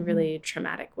severed in really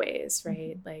traumatic ways,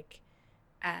 right? Like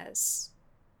as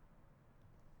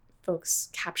folks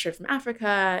captured from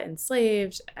Africa,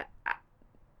 enslaved,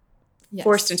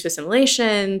 forced into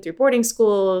assimilation through boarding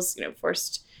schools,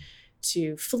 forced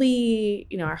to flee,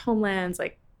 our homelands,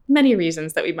 like many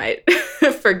reasons that we might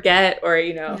forget or,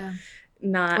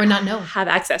 not know, have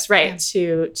access,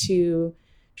 to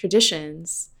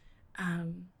traditions.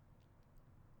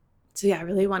 So yeah,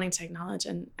 really wanting to acknowledge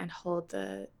and hold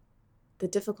the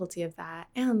difficulty of that.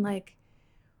 And like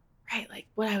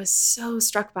what I was so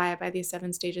struck by these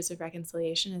 7 stages of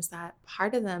reconciliation is that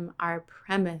part of them are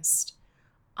premised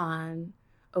on,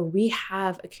 we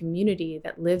have a community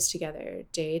that lives together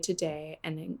day to day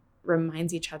and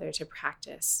reminds each other to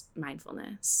practice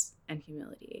mindfulness and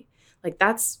humility. Like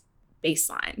that's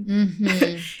baseline.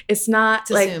 Mm-hmm. It's not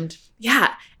it's assumed.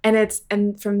 Yeah.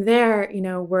 And from there,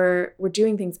 we're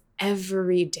doing things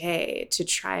every day to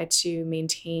try to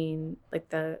maintain like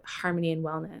the harmony and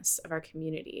wellness of our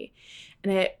community.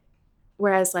 And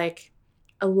whereas like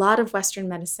a lot of Western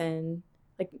medicine,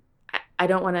 like I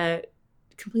don't want to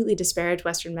completely disparage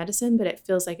Western medicine, but it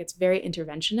feels like it's very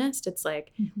interventionist. It's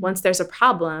like once there's a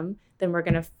problem, then we're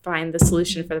going to find the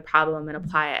solution for the problem and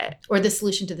apply it. Or the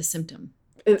solution to the symptom.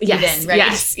 Yes, even,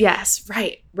 right? yes,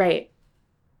 right.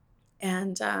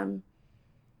 And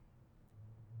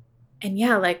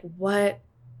yeah, like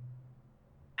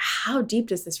how deep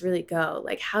does this really go?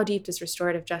 Like how deep does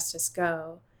restorative justice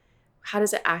go? How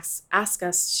does it ask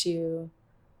us to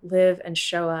live and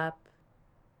show up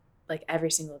like every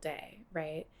single day,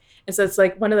 right? And so it's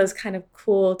like one of those kind of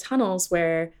cool tunnels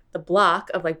where the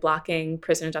block of like blocking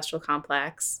prison industrial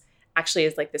complex actually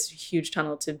is like this huge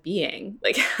tunnel to being.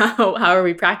 Like how are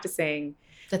we practicing?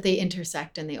 That they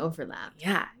intersect and they overlap.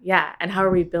 Yeah. And how are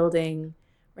we building,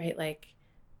 right, like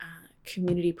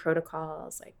community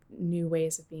protocols, like new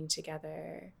ways of being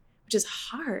together, which is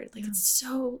hard. Like it's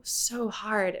so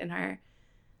hard in our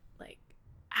like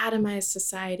atomized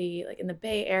society, like in the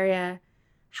Bay Area.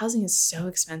 Housing is so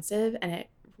expensive and it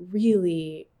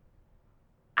really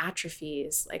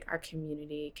atrophies like our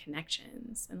community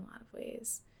connections in a lot of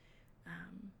ways.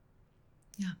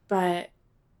 But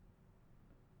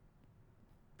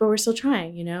we're still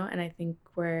trying, and I think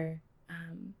we're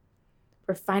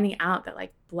finding out that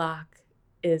like block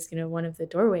is, one of the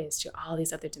doorways to all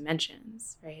these other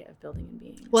dimensions, right, of building and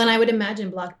being. Well, and I would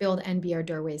imagine block, build, and be our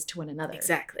doorways to one another.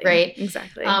 Exactly. Right?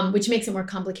 Exactly. Which makes it more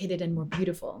complicated and more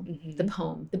beautiful. Mm-hmm.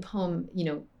 The poem,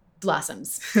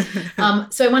 blossoms.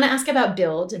 So I want to ask about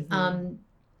build. Mm-hmm.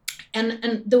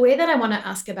 And the way that I want to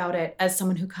ask about it as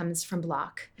someone who comes from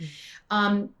block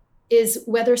is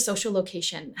whether social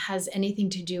location has anything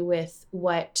to do with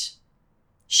what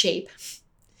shape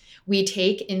we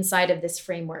take inside of this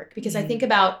framework. Because I think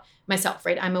about myself,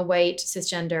 right? I'm a white,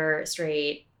 cisgender,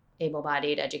 straight,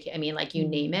 able-bodied, educated. I mean, like you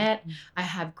name it. I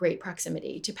have great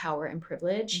proximity to power and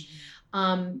privilege.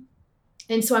 And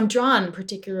so I'm drawn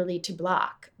particularly to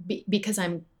block because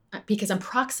I'm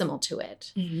proximal to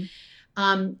it.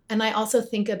 And I also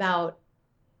think about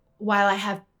while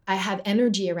I have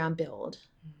energy around build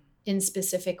in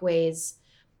specific ways,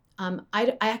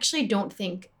 I actually don't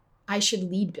think I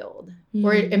should lead build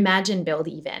or imagine build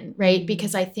even, right?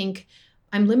 Because I think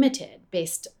I'm limited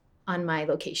based on my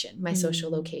location, my social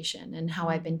location, and how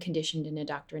I've been conditioned and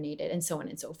indoctrinated and so on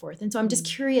and so forth. And so I'm just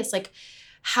curious, like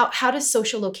how does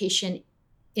social location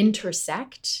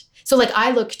intersect? So like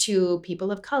I look to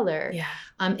people of color,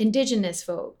 indigenous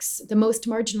folks, the most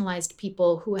marginalized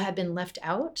people who have been left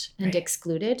out and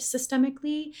excluded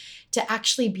systemically to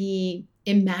actually be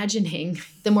imagining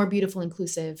the more beautiful,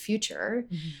 inclusive future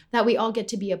that we all get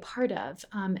to be a part of.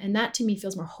 And that to me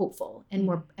feels more hopeful and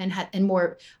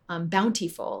more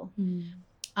bountiful.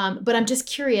 But I'm just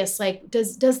curious, like,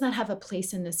 does that have a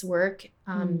place in this work?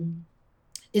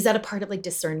 Is that a part of like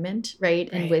discernment, right?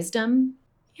 And wisdom?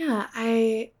 Yeah,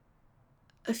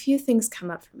 a few things come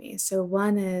up for me. So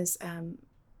one is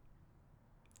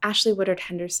Ashley Woodard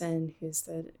Henderson, who's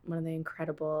one of the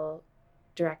incredible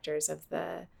directors of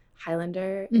the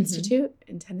Highlander Institute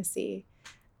in Tennessee,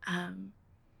 and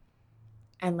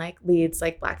like leads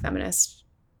like Black feminist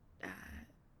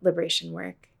liberation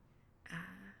work.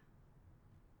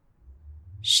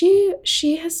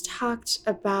 She has talked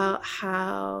about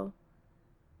how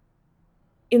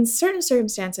in certain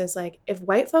circumstances, like if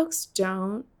white folks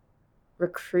don't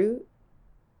recruit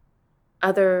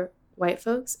other white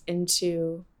folks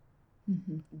into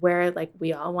where like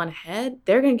we all want to head,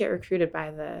 they're going to get recruited by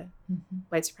the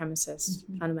white supremacist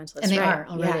fundamentalists. And they are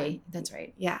already. Yeah. That's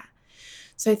right. Yeah.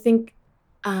 So I think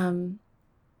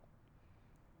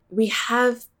we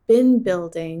have been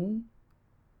building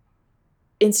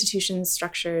institutions,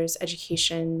 structures,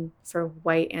 education for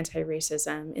white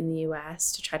anti-racism in the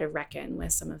US to try to reckon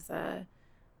with some of the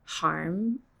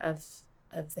harm of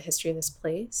the history of this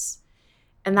place.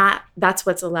 And that's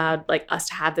what's allowed like us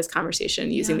to have this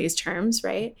conversation using these terms,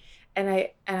 right? And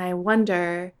I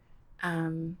wonder,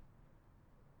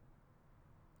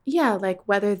 like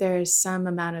whether there's some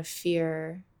amount of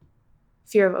fear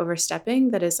of overstepping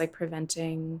that is like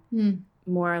preventing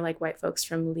more like white folks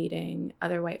from leading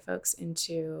other white folks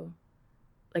into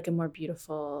like a more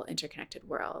beautiful, interconnected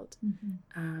world.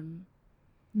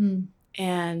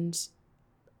 And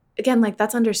again, like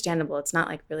that's understandable. It's not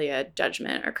like really a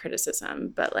judgment or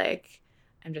criticism, but like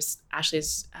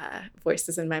Ashley's voice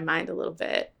is in my mind a little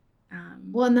bit.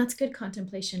 Well, and that's good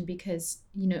contemplation because,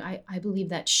 you know, I believe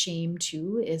that shame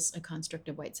too is a construct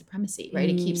of white supremacy, right?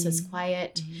 It keeps us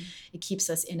quiet. It keeps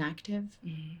us inactive.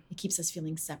 It keeps us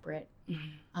feeling separate.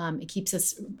 It keeps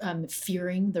us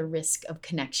fearing the risk of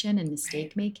connection and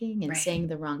mistake making and saying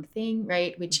the wrong thing,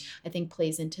 right? Which I think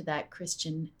plays into that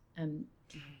Christian,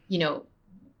 you know,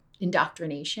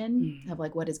 indoctrination of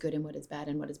like what is good and what is bad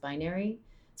and what is binary.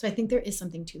 So I think there is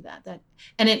something to that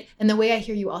and the way I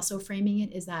hear you also framing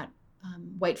it is that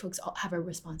white folks all have a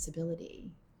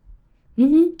responsibility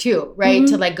too, right?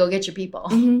 To like go get your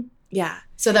people. Yeah.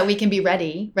 So that we can be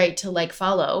ready, right, to like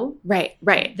follow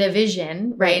the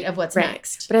vision, right, of what's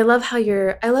next. But I love how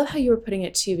you were putting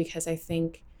it too, because I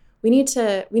think we need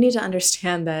to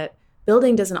understand that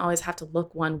building doesn't always have to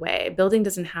look one way. Building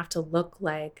doesn't have to look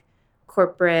like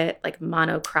corporate, like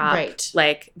monocrop,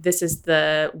 like this is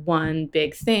the one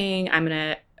big thing. I'm going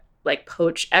to like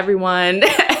poach everyone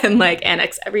and like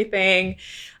annex everything.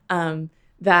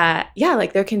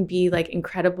 Like there can be like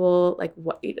incredible, like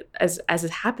what as is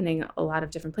happening a lot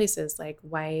of different places, like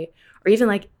white or even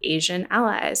like Asian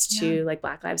allies to like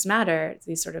Black Lives Matter,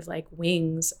 these sort of like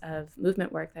wings of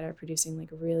movement work that are producing like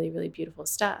really, really beautiful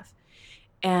stuff.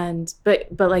 And, but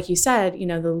like you said, you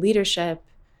know, the leadership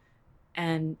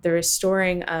and the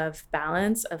restoring of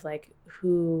balance of like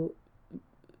who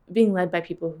being led by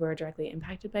people who are directly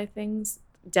impacted by things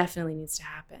definitely needs to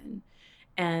happen.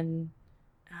 And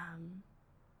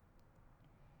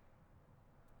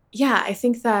I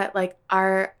think that like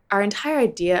our entire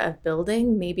idea of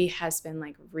building maybe has been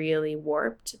like really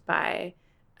warped by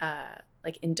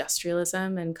like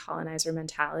industrialism and colonizer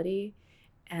mentality.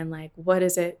 And like, what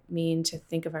does it mean to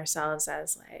think of ourselves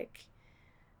as like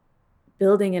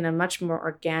building in a much more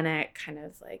organic kind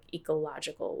of like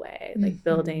ecological way, like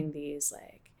building these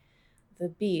like the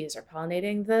bees are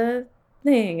pollinating the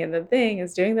thing and the thing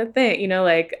is doing the thing, you know,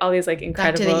 like all these like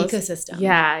incredible back to the ecosystem.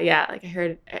 Yeah. Like I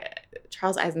heard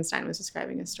Charles Eisenstein was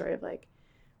describing a story of like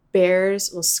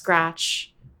bears will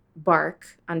scratch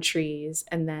bark on trees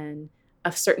and then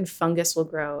a certain fungus will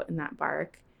grow in that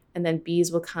bark and then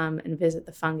bees will come and visit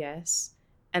the fungus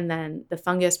and then the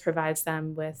fungus provides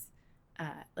them with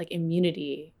like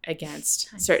immunity against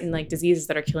certain like diseases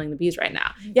that are killing the bees right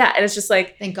now. Yeah. And it's just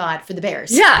like, thank God for the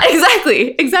bears. Yeah,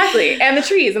 exactly. And the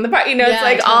trees and the park, you know, it's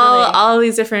like totally. all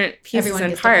these different pieces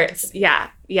and parts. Yeah.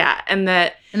 And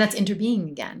that's interbeing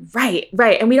again. Right.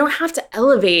 And we don't have to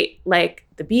elevate like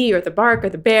the bee or the bark or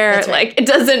the bear. That's right. Like it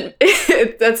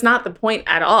doesn't, that's not the point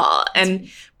at all. And,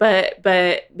 but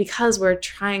because we're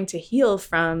trying to heal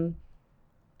from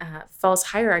false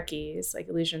hierarchies, like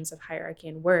illusions of hierarchy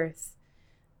and worth,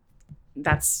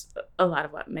 that's a lot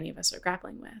of what many of us are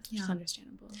grappling with, which is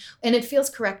understandable. And it feels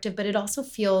corrective, but it also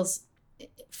feels,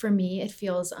 for me, it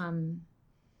feels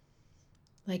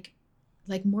like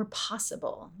more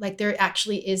possible. Like there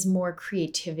actually is more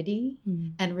creativity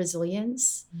and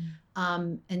resilience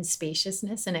and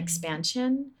spaciousness and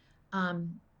expansion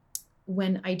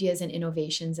when ideas and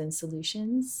innovations and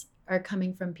solutions are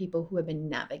coming from people who have been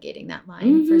navigating that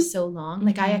line for so long.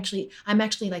 Like I'm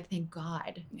actually like, thank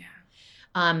God. Yeah.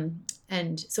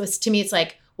 And so to me, it's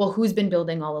like, well, who's been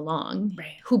building all along?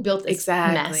 Right. Who built this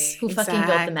mess? Who fucking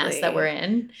built the mess that we're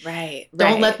in? Right.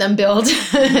 Don't let them build.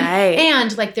 Right.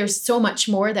 And like, there's so much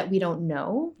more that we don't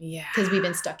know. Yeah. Because we've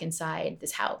been stuck inside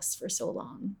this house for so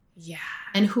long. Yeah.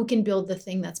 And who can build the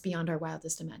thing that's beyond our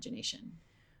wildest imagination?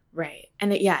 Right.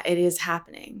 And it is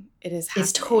happening. It is happening.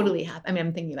 It's totally happening. I mean,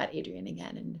 I'm thinking about Adrian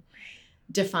again and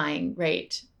defying,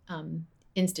 right,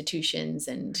 institutions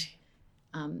and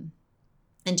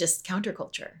just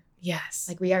counterculture. Yes.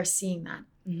 Like we are seeing that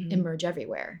emerge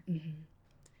everywhere. Mm-hmm.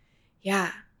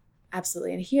 Yeah,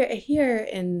 absolutely. And here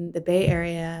in the Bay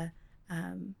Area,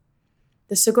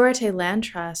 the Sogorea Land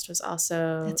Trust was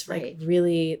also That's right. like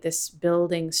really this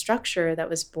building structure that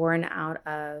was born out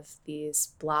of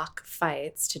these block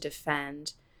fights to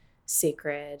defend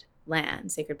sacred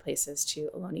land, sacred places to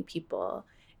Ohlone people.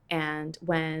 And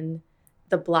when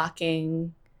the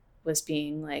blocking was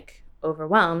being like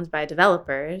overwhelmed by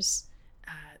developers,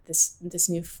 this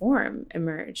new form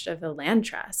emerged of the land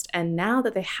trust. And now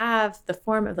that they have the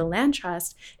form of the land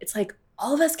trust, it's like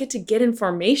all of us get to get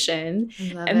information.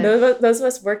 And those of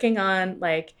us working on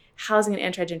like housing and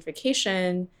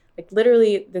anti-gentrification, like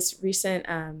literally this recent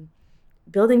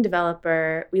building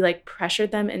developer, we like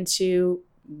pressured them into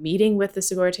meeting with the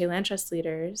Sogorea Land Trust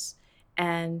leaders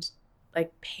and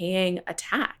like paying a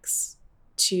tax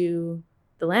to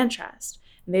the land trust.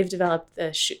 And they've developed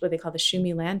what they call the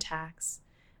Shumi land tax.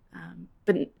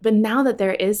 But now that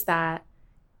there is that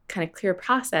kind of clear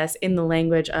process in the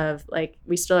language of like,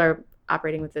 we still are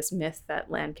operating with this myth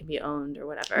that land can be owned or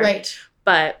whatever. Right.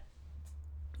 But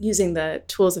using the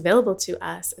tools available to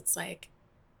us, it's like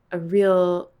a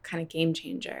real kind of game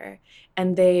changer.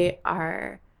 And the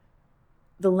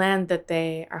land that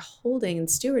they are holding and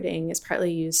stewarding is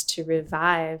partly used to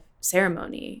revive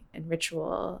ceremony and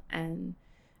ritual and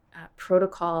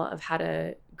protocol of how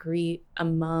to greet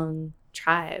among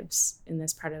tribes in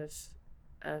this part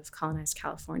of colonized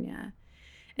California.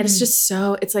 And it's just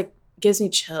it's like gives me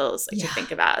chills to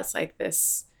think about. It's like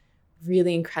this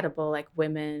really incredible like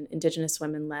indigenous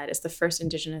women led. It's the first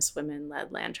indigenous women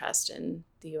led land trust in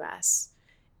the US.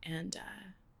 And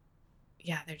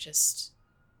they're just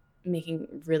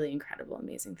making really incredible,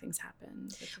 amazing things happen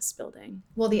with this building.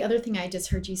 Well, the other thing I just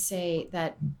heard you say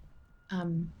that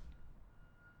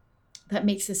that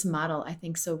makes this model, I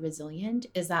think, so resilient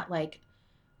is that like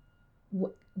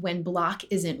when block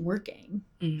isn't working,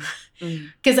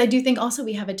 because I do think also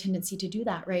we have a tendency to do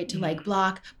that, right? To like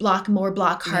block more,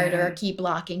 block harder, keep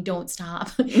blocking, don't stop,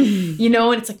 and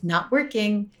it's like not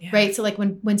working, right? So like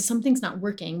when something's not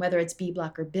working, whether it's be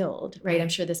block or build, right? I'm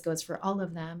sure this goes for all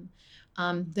of them.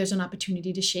 There's an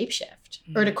opportunity to shapeshift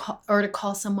or to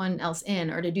call someone else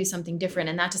in or to do something different.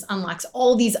 And that just unlocks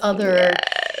all these other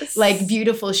like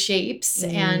beautiful shapes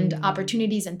and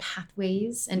opportunities and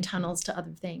pathways and tunnels to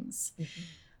other things.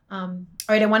 All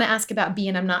right, I want to ask about B,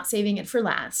 and I'm not saving it for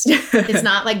last. It's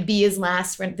not like B is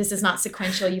last. This is not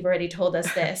sequential. You've already told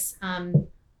us this.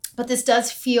 But this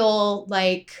does feel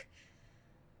like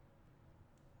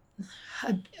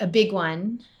a big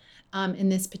one. In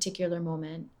this particular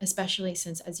moment, especially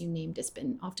since, as you named, it's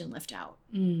been often left out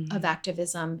of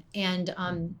activism. And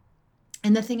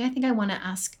the thing I think I want to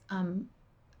ask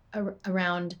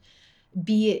around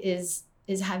B is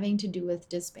having to do with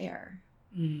despair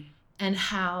and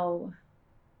how,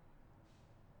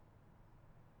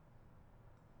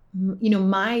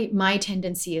 my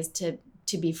tendency is to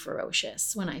be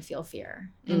ferocious when I feel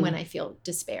fear and when I feel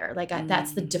despair. Like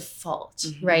that's the default,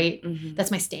 right?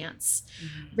 That's my stance,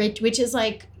 right? Which is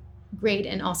like great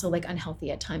and also like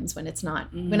unhealthy at times when it's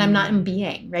not, when I'm not in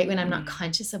being, right? When I'm not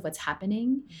conscious of what's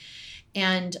happening.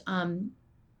 And I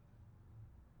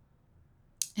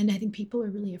think people are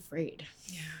really afraid.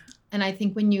 Yeah. And I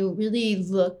think when you really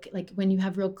look, like when you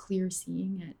have real clear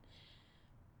seeing at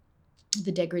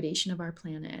the degradation of our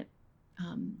planet,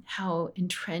 how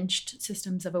entrenched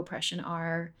systems of oppression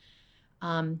are,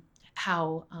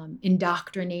 how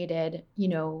indoctrinated,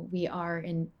 we are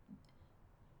in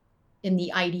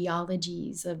the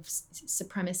ideologies of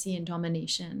supremacy and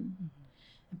domination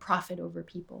and profit over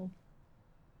people.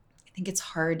 I think it's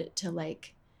hard to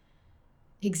like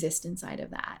exist inside of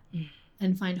that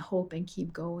and find hope and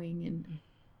keep going. And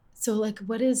so like,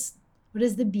 what is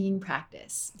the being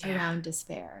practice around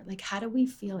despair? Like, how do we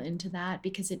feel into that?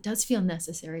 Because it does feel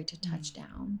necessary to touch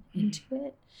down into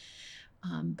it.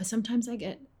 But sometimes I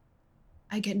get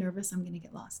nervous I'm going to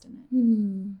get lost in it.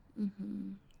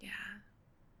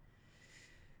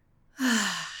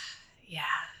 Yeah.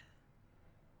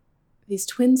 These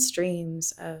twin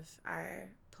streams of our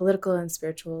political and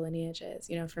spiritual lineages.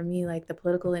 For me, like the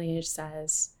political lineage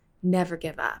says, never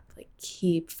give up, like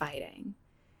keep fighting.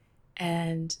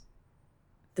 And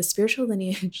the spiritual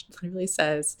lineage literally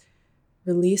says,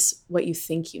 release what you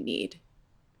think you need.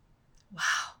 Wow.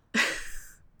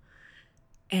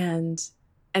 and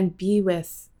be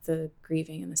with the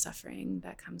grieving and the suffering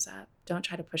that comes up. Don't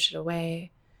try to push it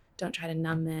away. Don't try to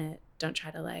numb it. Don't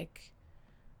try to like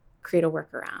create a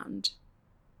workaround.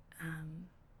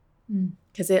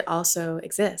 Because it also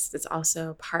exists. It's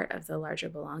also part of the larger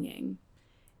belonging.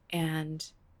 And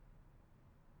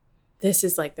this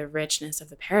is like the richness of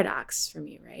the paradox for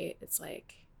me, right? It's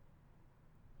like,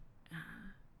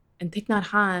 and Thich Nhat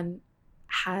Hanh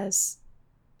has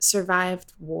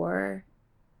survived war,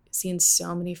 seen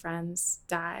so many friends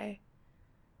die.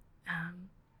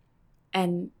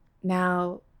 And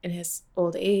now in his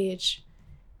old age,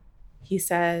 he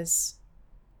says,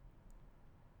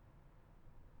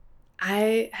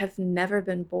 I have never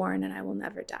been born and I will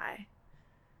never die.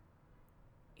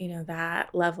 You know,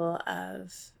 that level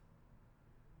of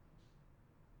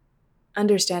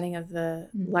understanding of the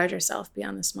larger self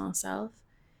beyond the small self.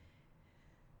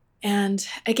 And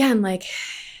again, like,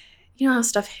 you know how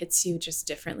stuff hits you just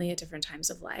differently at different times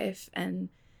of life. And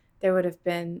there would have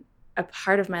been a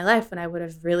part of my life when I would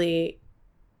have really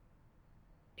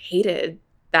hated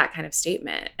that kind of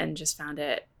statement and just found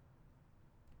it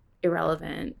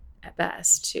irrelevant at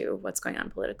best to what's going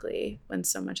on politically when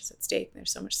so much is at stake and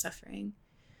there's so much suffering.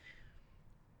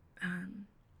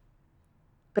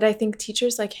 But I think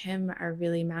teachers like him are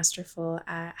really masterful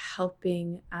at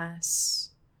helping us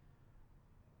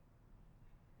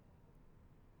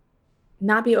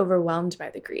not be overwhelmed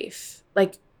by the grief,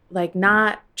 like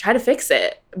not try to fix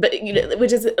it, but you know,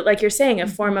 which is, like you're saying, a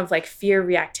form of like fear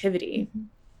reactivity,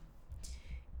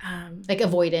 like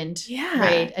avoidant, yeah,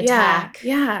 right? Attack,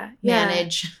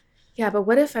 manage. Yeah, but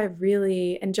what if I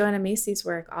really, and Joanna Macy's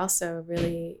work also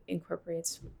really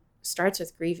starts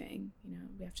with grieving. You know,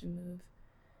 we have to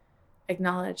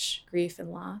acknowledge grief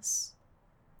and loss,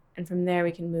 and from there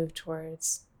we can move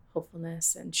towards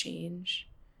hopefulness and change.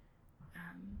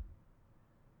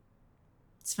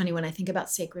 It's funny, when I think about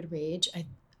sacred rage,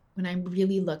 when I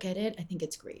really look at it, I think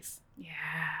it's grief.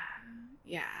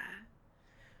 Yeah.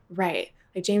 Right.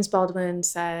 Like James Baldwin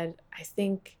said, I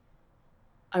think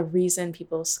a reason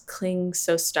people cling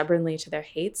so stubbornly to their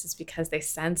hates is because they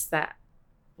sense that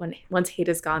once hate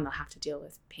is gone, they'll have to deal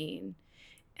with pain.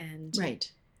 And right.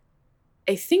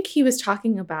 I think he was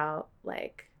talking about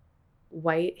like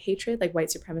white hatred, like white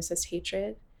supremacist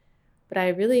hatred. But I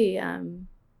really,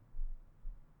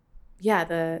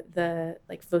 the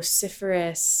like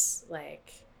vociferous,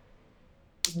 like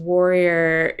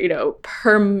warrior, you know,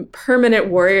 permanent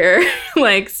warrior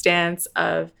like stance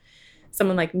of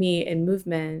someone like me in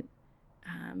movement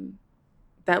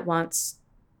that wants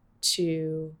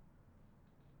to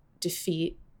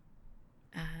defeat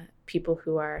people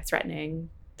who are threatening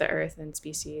the earth and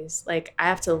species. Like, I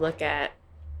have to look at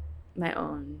my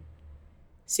own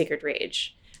sacred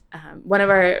rage. One of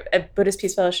our at Buddhist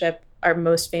Peace Fellowship, our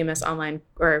most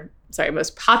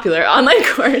most popular online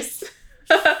course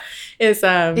is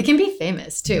it can be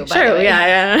famous too. Sure, by the way.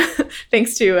 Yeah.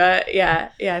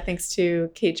 Thanks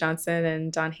to Kate Johnson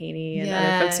and Don Haney and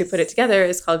other folks who put it together.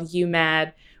 Is called You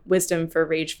Mad: Wisdom for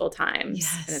Rageful Times.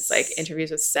 Yes. And it's like interviews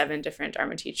with 7 different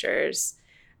Dharma teachers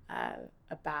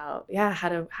about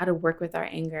how to work with our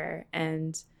anger.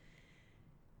 And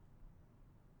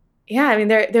yeah, I mean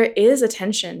there is a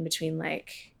tension between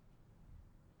like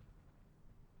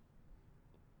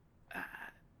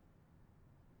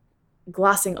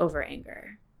glossing over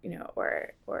anger, you know,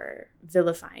 or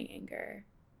vilifying anger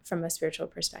from a spiritual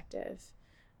perspective,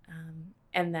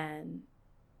 and then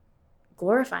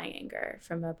glorifying anger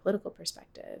from a political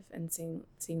perspective, and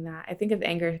seeing that. I think of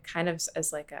anger kind of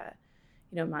as like a,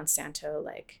 you know, Monsanto,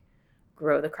 like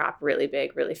grow the crop really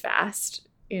big, really fast,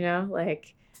 you know,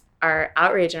 like our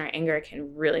outrage and our anger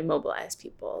can really mobilize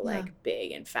people like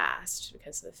big and fast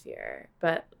because of the fear.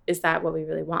 But is that what we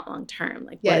really want long term?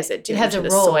 Like, what is it doing to the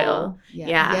soil?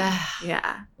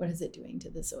 Yeah. What is it doing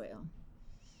to the soil?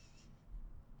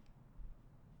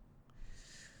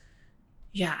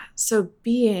 Yeah. So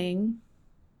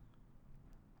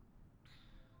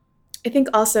I think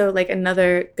also like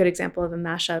another good example of a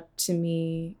mashup to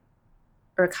me,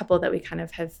 or a couple that we kind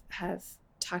of have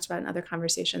talked about in other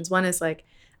conversations. One is like,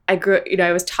 I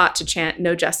was taught to chant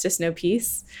 "No justice, no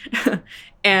peace,"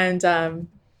 and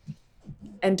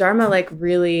Dharma, like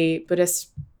really Buddhist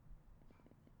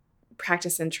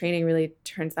practice and training, really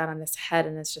turns that on its head,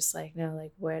 and it's just like, no,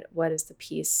 like what is the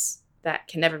peace that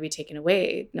can never be taken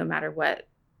away, no matter what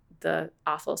the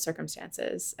awful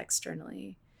circumstances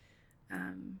externally.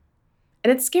 And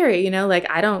it's scary, you know, like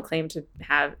I don't claim to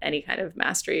have any kind of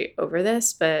mastery over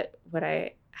this, but what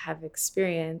I have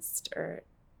experienced or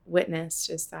witnessed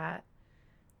is that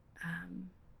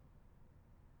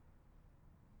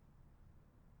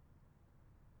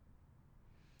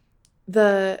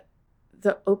the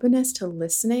openness to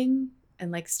listening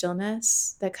and like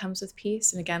stillness that comes with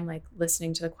peace, and again, like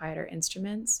listening to the quieter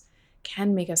instruments,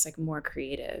 can make us like more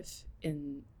creative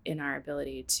in our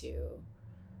ability to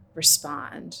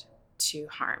respond to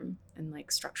harm and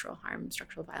like structural harm,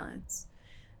 structural violence.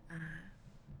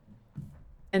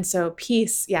 And so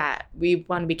peace, we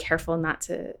want to be careful not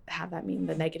to have that mean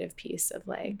the negative piece of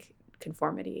like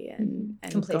conformity and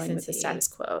going with the status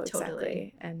quo.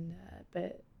 Totally. Exactly. And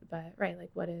but right,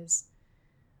 like what is,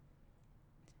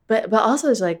 but also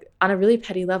it's like on a really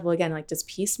petty level, again, like does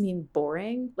peace mean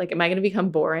boring? Like, am I going to become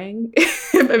boring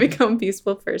if I become a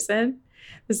peaceful person?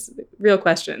 This is real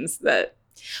questions that.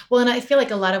 Well, and I feel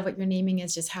like a lot of what you're naming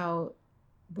is just how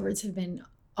words have been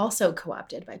also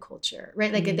co-opted by culture,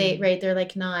 right? Like they're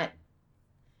like not,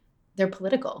 they're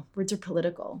political. Words are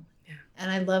political. Yeah.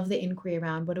 And I love the inquiry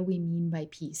around what do we mean by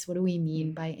peace? What do we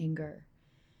mean by anger?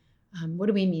 What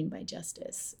do we mean by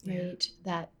justice, right?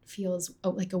 That feels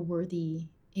like a worthy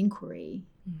inquiry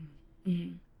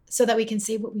so that we can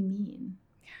say what we mean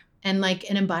and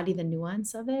embody the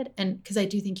nuance of it. And because I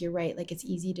do think you're right, like it's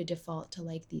easy to default to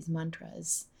like these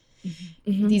mantras,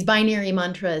 these binary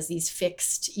mantras, these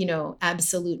fixed,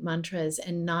 absolute mantras,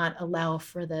 and not allow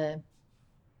for the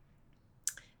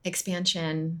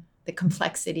expansion, the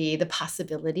complexity, the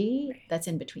possibility that's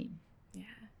in between. Yeah.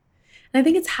 And I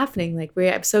think it's happening. Like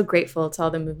I'm so grateful to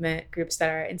all the movement groups that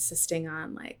are insisting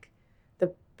on like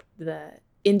the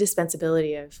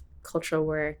indispensability of cultural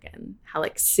work and how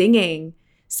like singing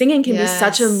can be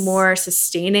such a more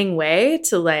sustaining way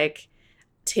to like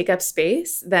take up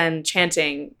space than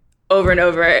chanting over and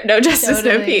over, no justice,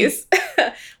 no peace.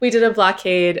 We did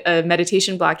a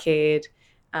meditation blockade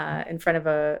in front of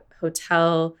a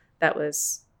hotel that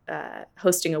was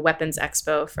hosting a weapons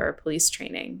expo for police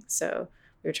training. So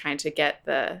we were trying to get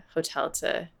the hotel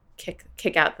to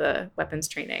kick out the weapons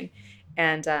training.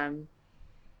 And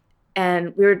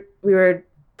we were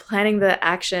planning the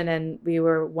action, and we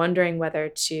were wondering whether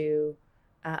to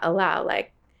allow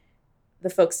like the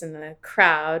folks in the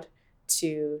crowd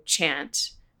to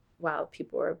chant while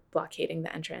people were blockading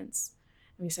the entrance.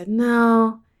 And we said,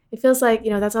 no, it feels like,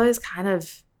 that's always kind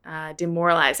of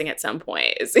demoralizing at some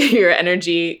point. Your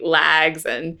energy lags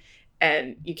and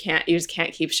you just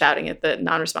can't keep shouting at the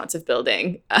non-responsive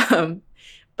building.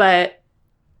 But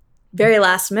very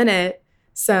last minute,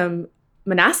 some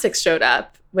monastics showed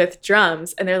up with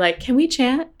drums and they're like, can we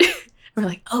chant? We're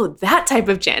like, oh, that type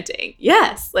of chanting.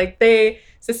 Yes. Like they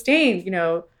sustained,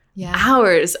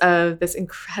 hours of this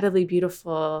incredibly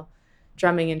beautiful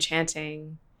drumming and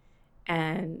chanting.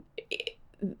 And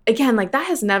again, like that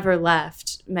has never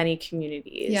left many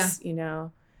communities,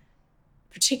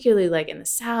 particularly like in the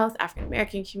South,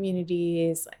 African-American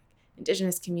communities, like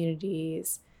indigenous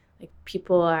communities, like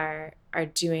people are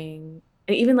doing,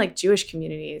 and even like Jewish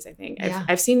communities, I think.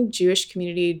 I've seen Jewish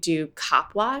community do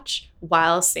cop watch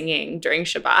while singing during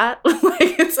Shabbat.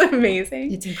 Like it's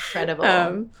amazing. It's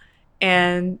incredible.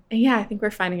 And I think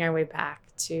we're finding our way back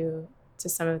to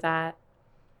some of that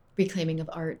reclaiming of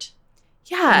art.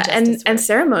 Yeah, and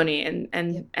ceremony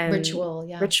and ritual,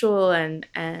 ritual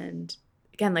and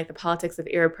again, like the politics of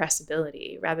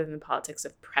irrepressibility rather than the politics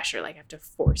of pressure. Like I have to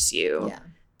force you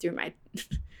through my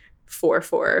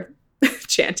 4/4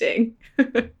 chanting.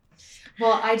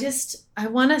 Well, I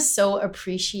want to so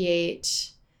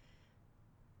appreciate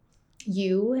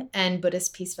you and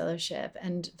Buddhist Peace Fellowship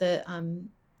and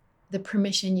the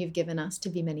permission you've given us to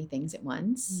be many things at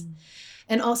once.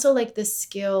 And also like the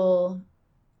skills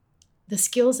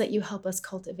that you help us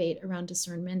cultivate around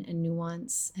discernment and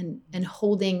nuance and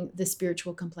holding the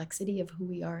spiritual complexity of who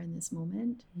we are in this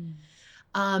moment.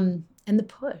 And the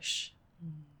push.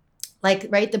 Like,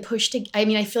 right, the push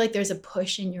I feel like there's a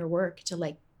push in your work to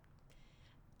like,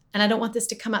 and I don't want this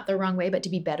to come out the wrong way, but to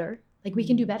be better. Like we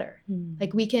can do better.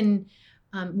 Like we can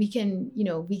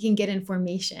get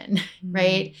information,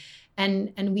 right?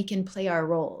 And we can play our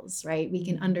roles, right? We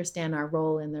can understand our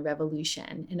role in the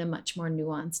revolution in a much more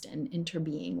nuanced and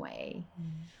interbeing way.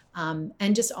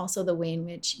 And just also the way in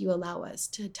which you allow us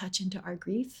to touch into our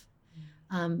grief,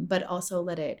 but also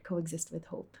let it coexist with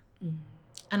hope.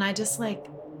 And I just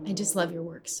love your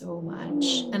work so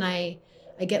much. And I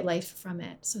get life from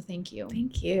it. So thank you.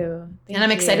 Thank you. And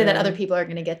I'm excited that other people are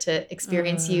going to get to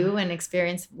experience you and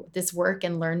experience this work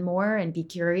and learn more and be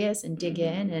curious and dig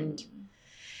in, and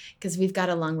because we've got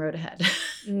a long road ahead.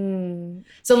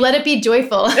 So let it be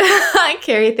joyful.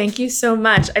 Carrie, thank you so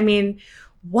much. I mean,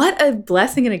 what a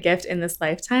blessing and a gift in this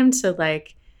lifetime to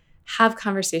like have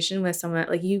conversation with someone.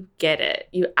 Like you get it.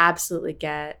 You absolutely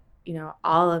get,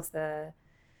 all of the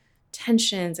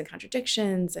tensions and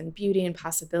contradictions and beauty and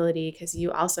possibility, because you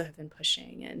also have been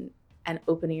pushing and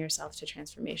opening yourself to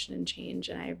transformation and change.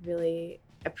 And I really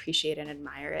appreciate and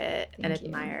admire it.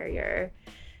 Admire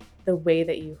the way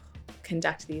that you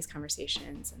conduct these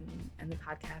conversations and the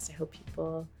podcast. I hope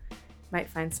people might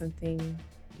find something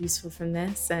useful from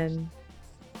this, and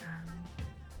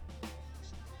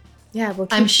we'll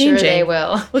keep I'm changing. sure they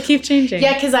will. We'll keep changing.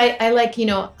 Yeah, because I like,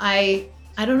 I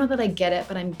don't know that I get it,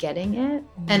 but I'm getting it.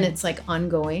 And it's like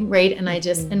ongoing, right? And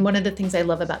and one of the things I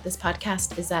love about this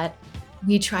podcast is that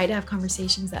we try to have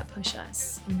conversations that push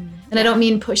us. And I don't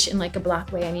mean push in like a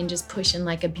block way. I mean just push in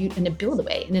like in a build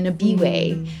way and in a be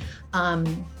way,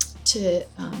 to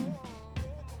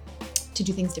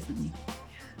do things differently.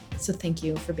 So thank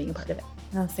you for being a part of it.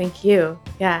 No, thank you.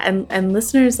 Yeah, and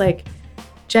listeners, like,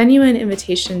 genuine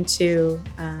invitation to,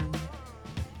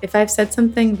 if I've said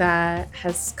something that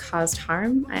has caused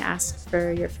harm, I ask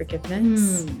for your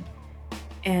forgiveness.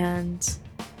 And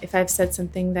if I've said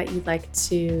something that you'd like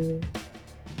to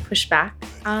push back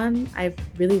on, I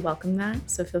really welcome that.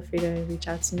 So feel free to reach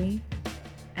out to me.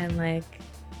 And like,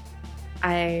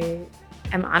 I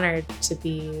am honored to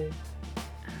be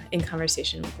in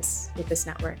conversation with this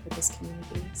network, with this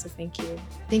community. So thank you.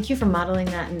 Thank you for modeling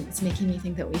that, and it's making me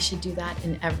think that we should do that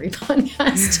in every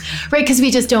podcast, right? Because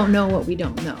we just don't know what we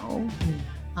don't know,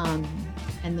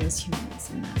 and there's humanness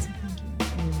in that. So thank you.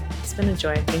 It's been a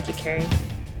joy. Thank you, Carrie.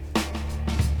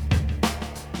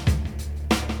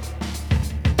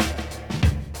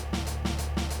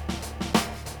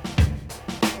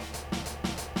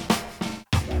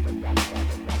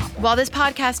 While this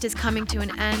podcast is coming to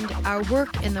an end, our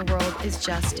work in the world is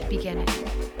just beginning.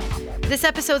 This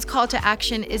episode's call to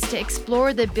action is to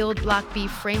explore the Build Block B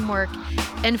framework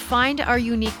and find our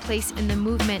unique place in the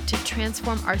movement to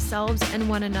transform ourselves and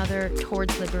one another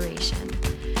towards liberation.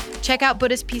 Check out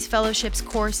Buddhist Peace Fellowship's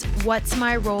course, What's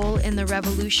My Role in the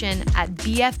Revolution, at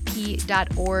bfp.org/role.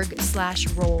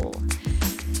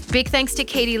 Big thanks to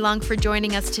Katie Lunk for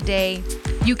joining us today.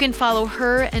 You can follow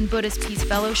her and Buddhist Peace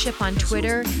Fellowship on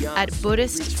Twitter at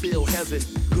Buddhist Peace.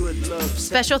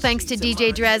 Special thanks to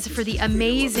DJ Drez for the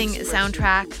amazing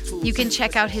soundtrack. You can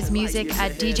check out his music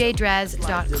at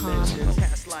djdrez.com.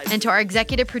 And to our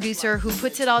executive producer who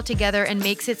puts it all together and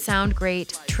makes it sound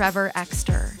great, Trevor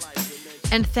Exter.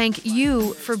 And thank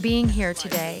you for being here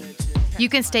today. You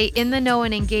can stay in the know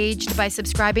and engaged by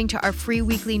subscribing to our free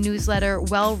weekly newsletter,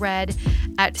 Well Read,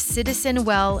 at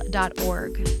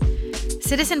citizenwell.org.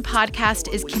 Citizen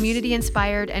Podcast is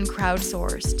community-inspired and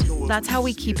crowdsourced. That's how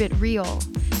we keep it real.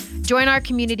 Join our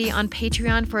community on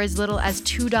Patreon for as little as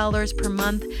 $2 per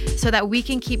month so that we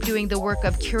can keep doing the work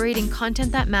of curating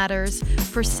content that matters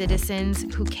for citizens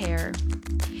who care.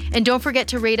 And don't forget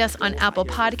to rate us on Apple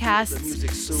Podcasts,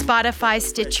 Spotify,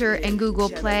 Stitcher, and Google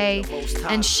Play,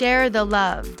 and share the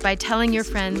love by telling your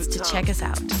friends to check us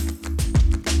out.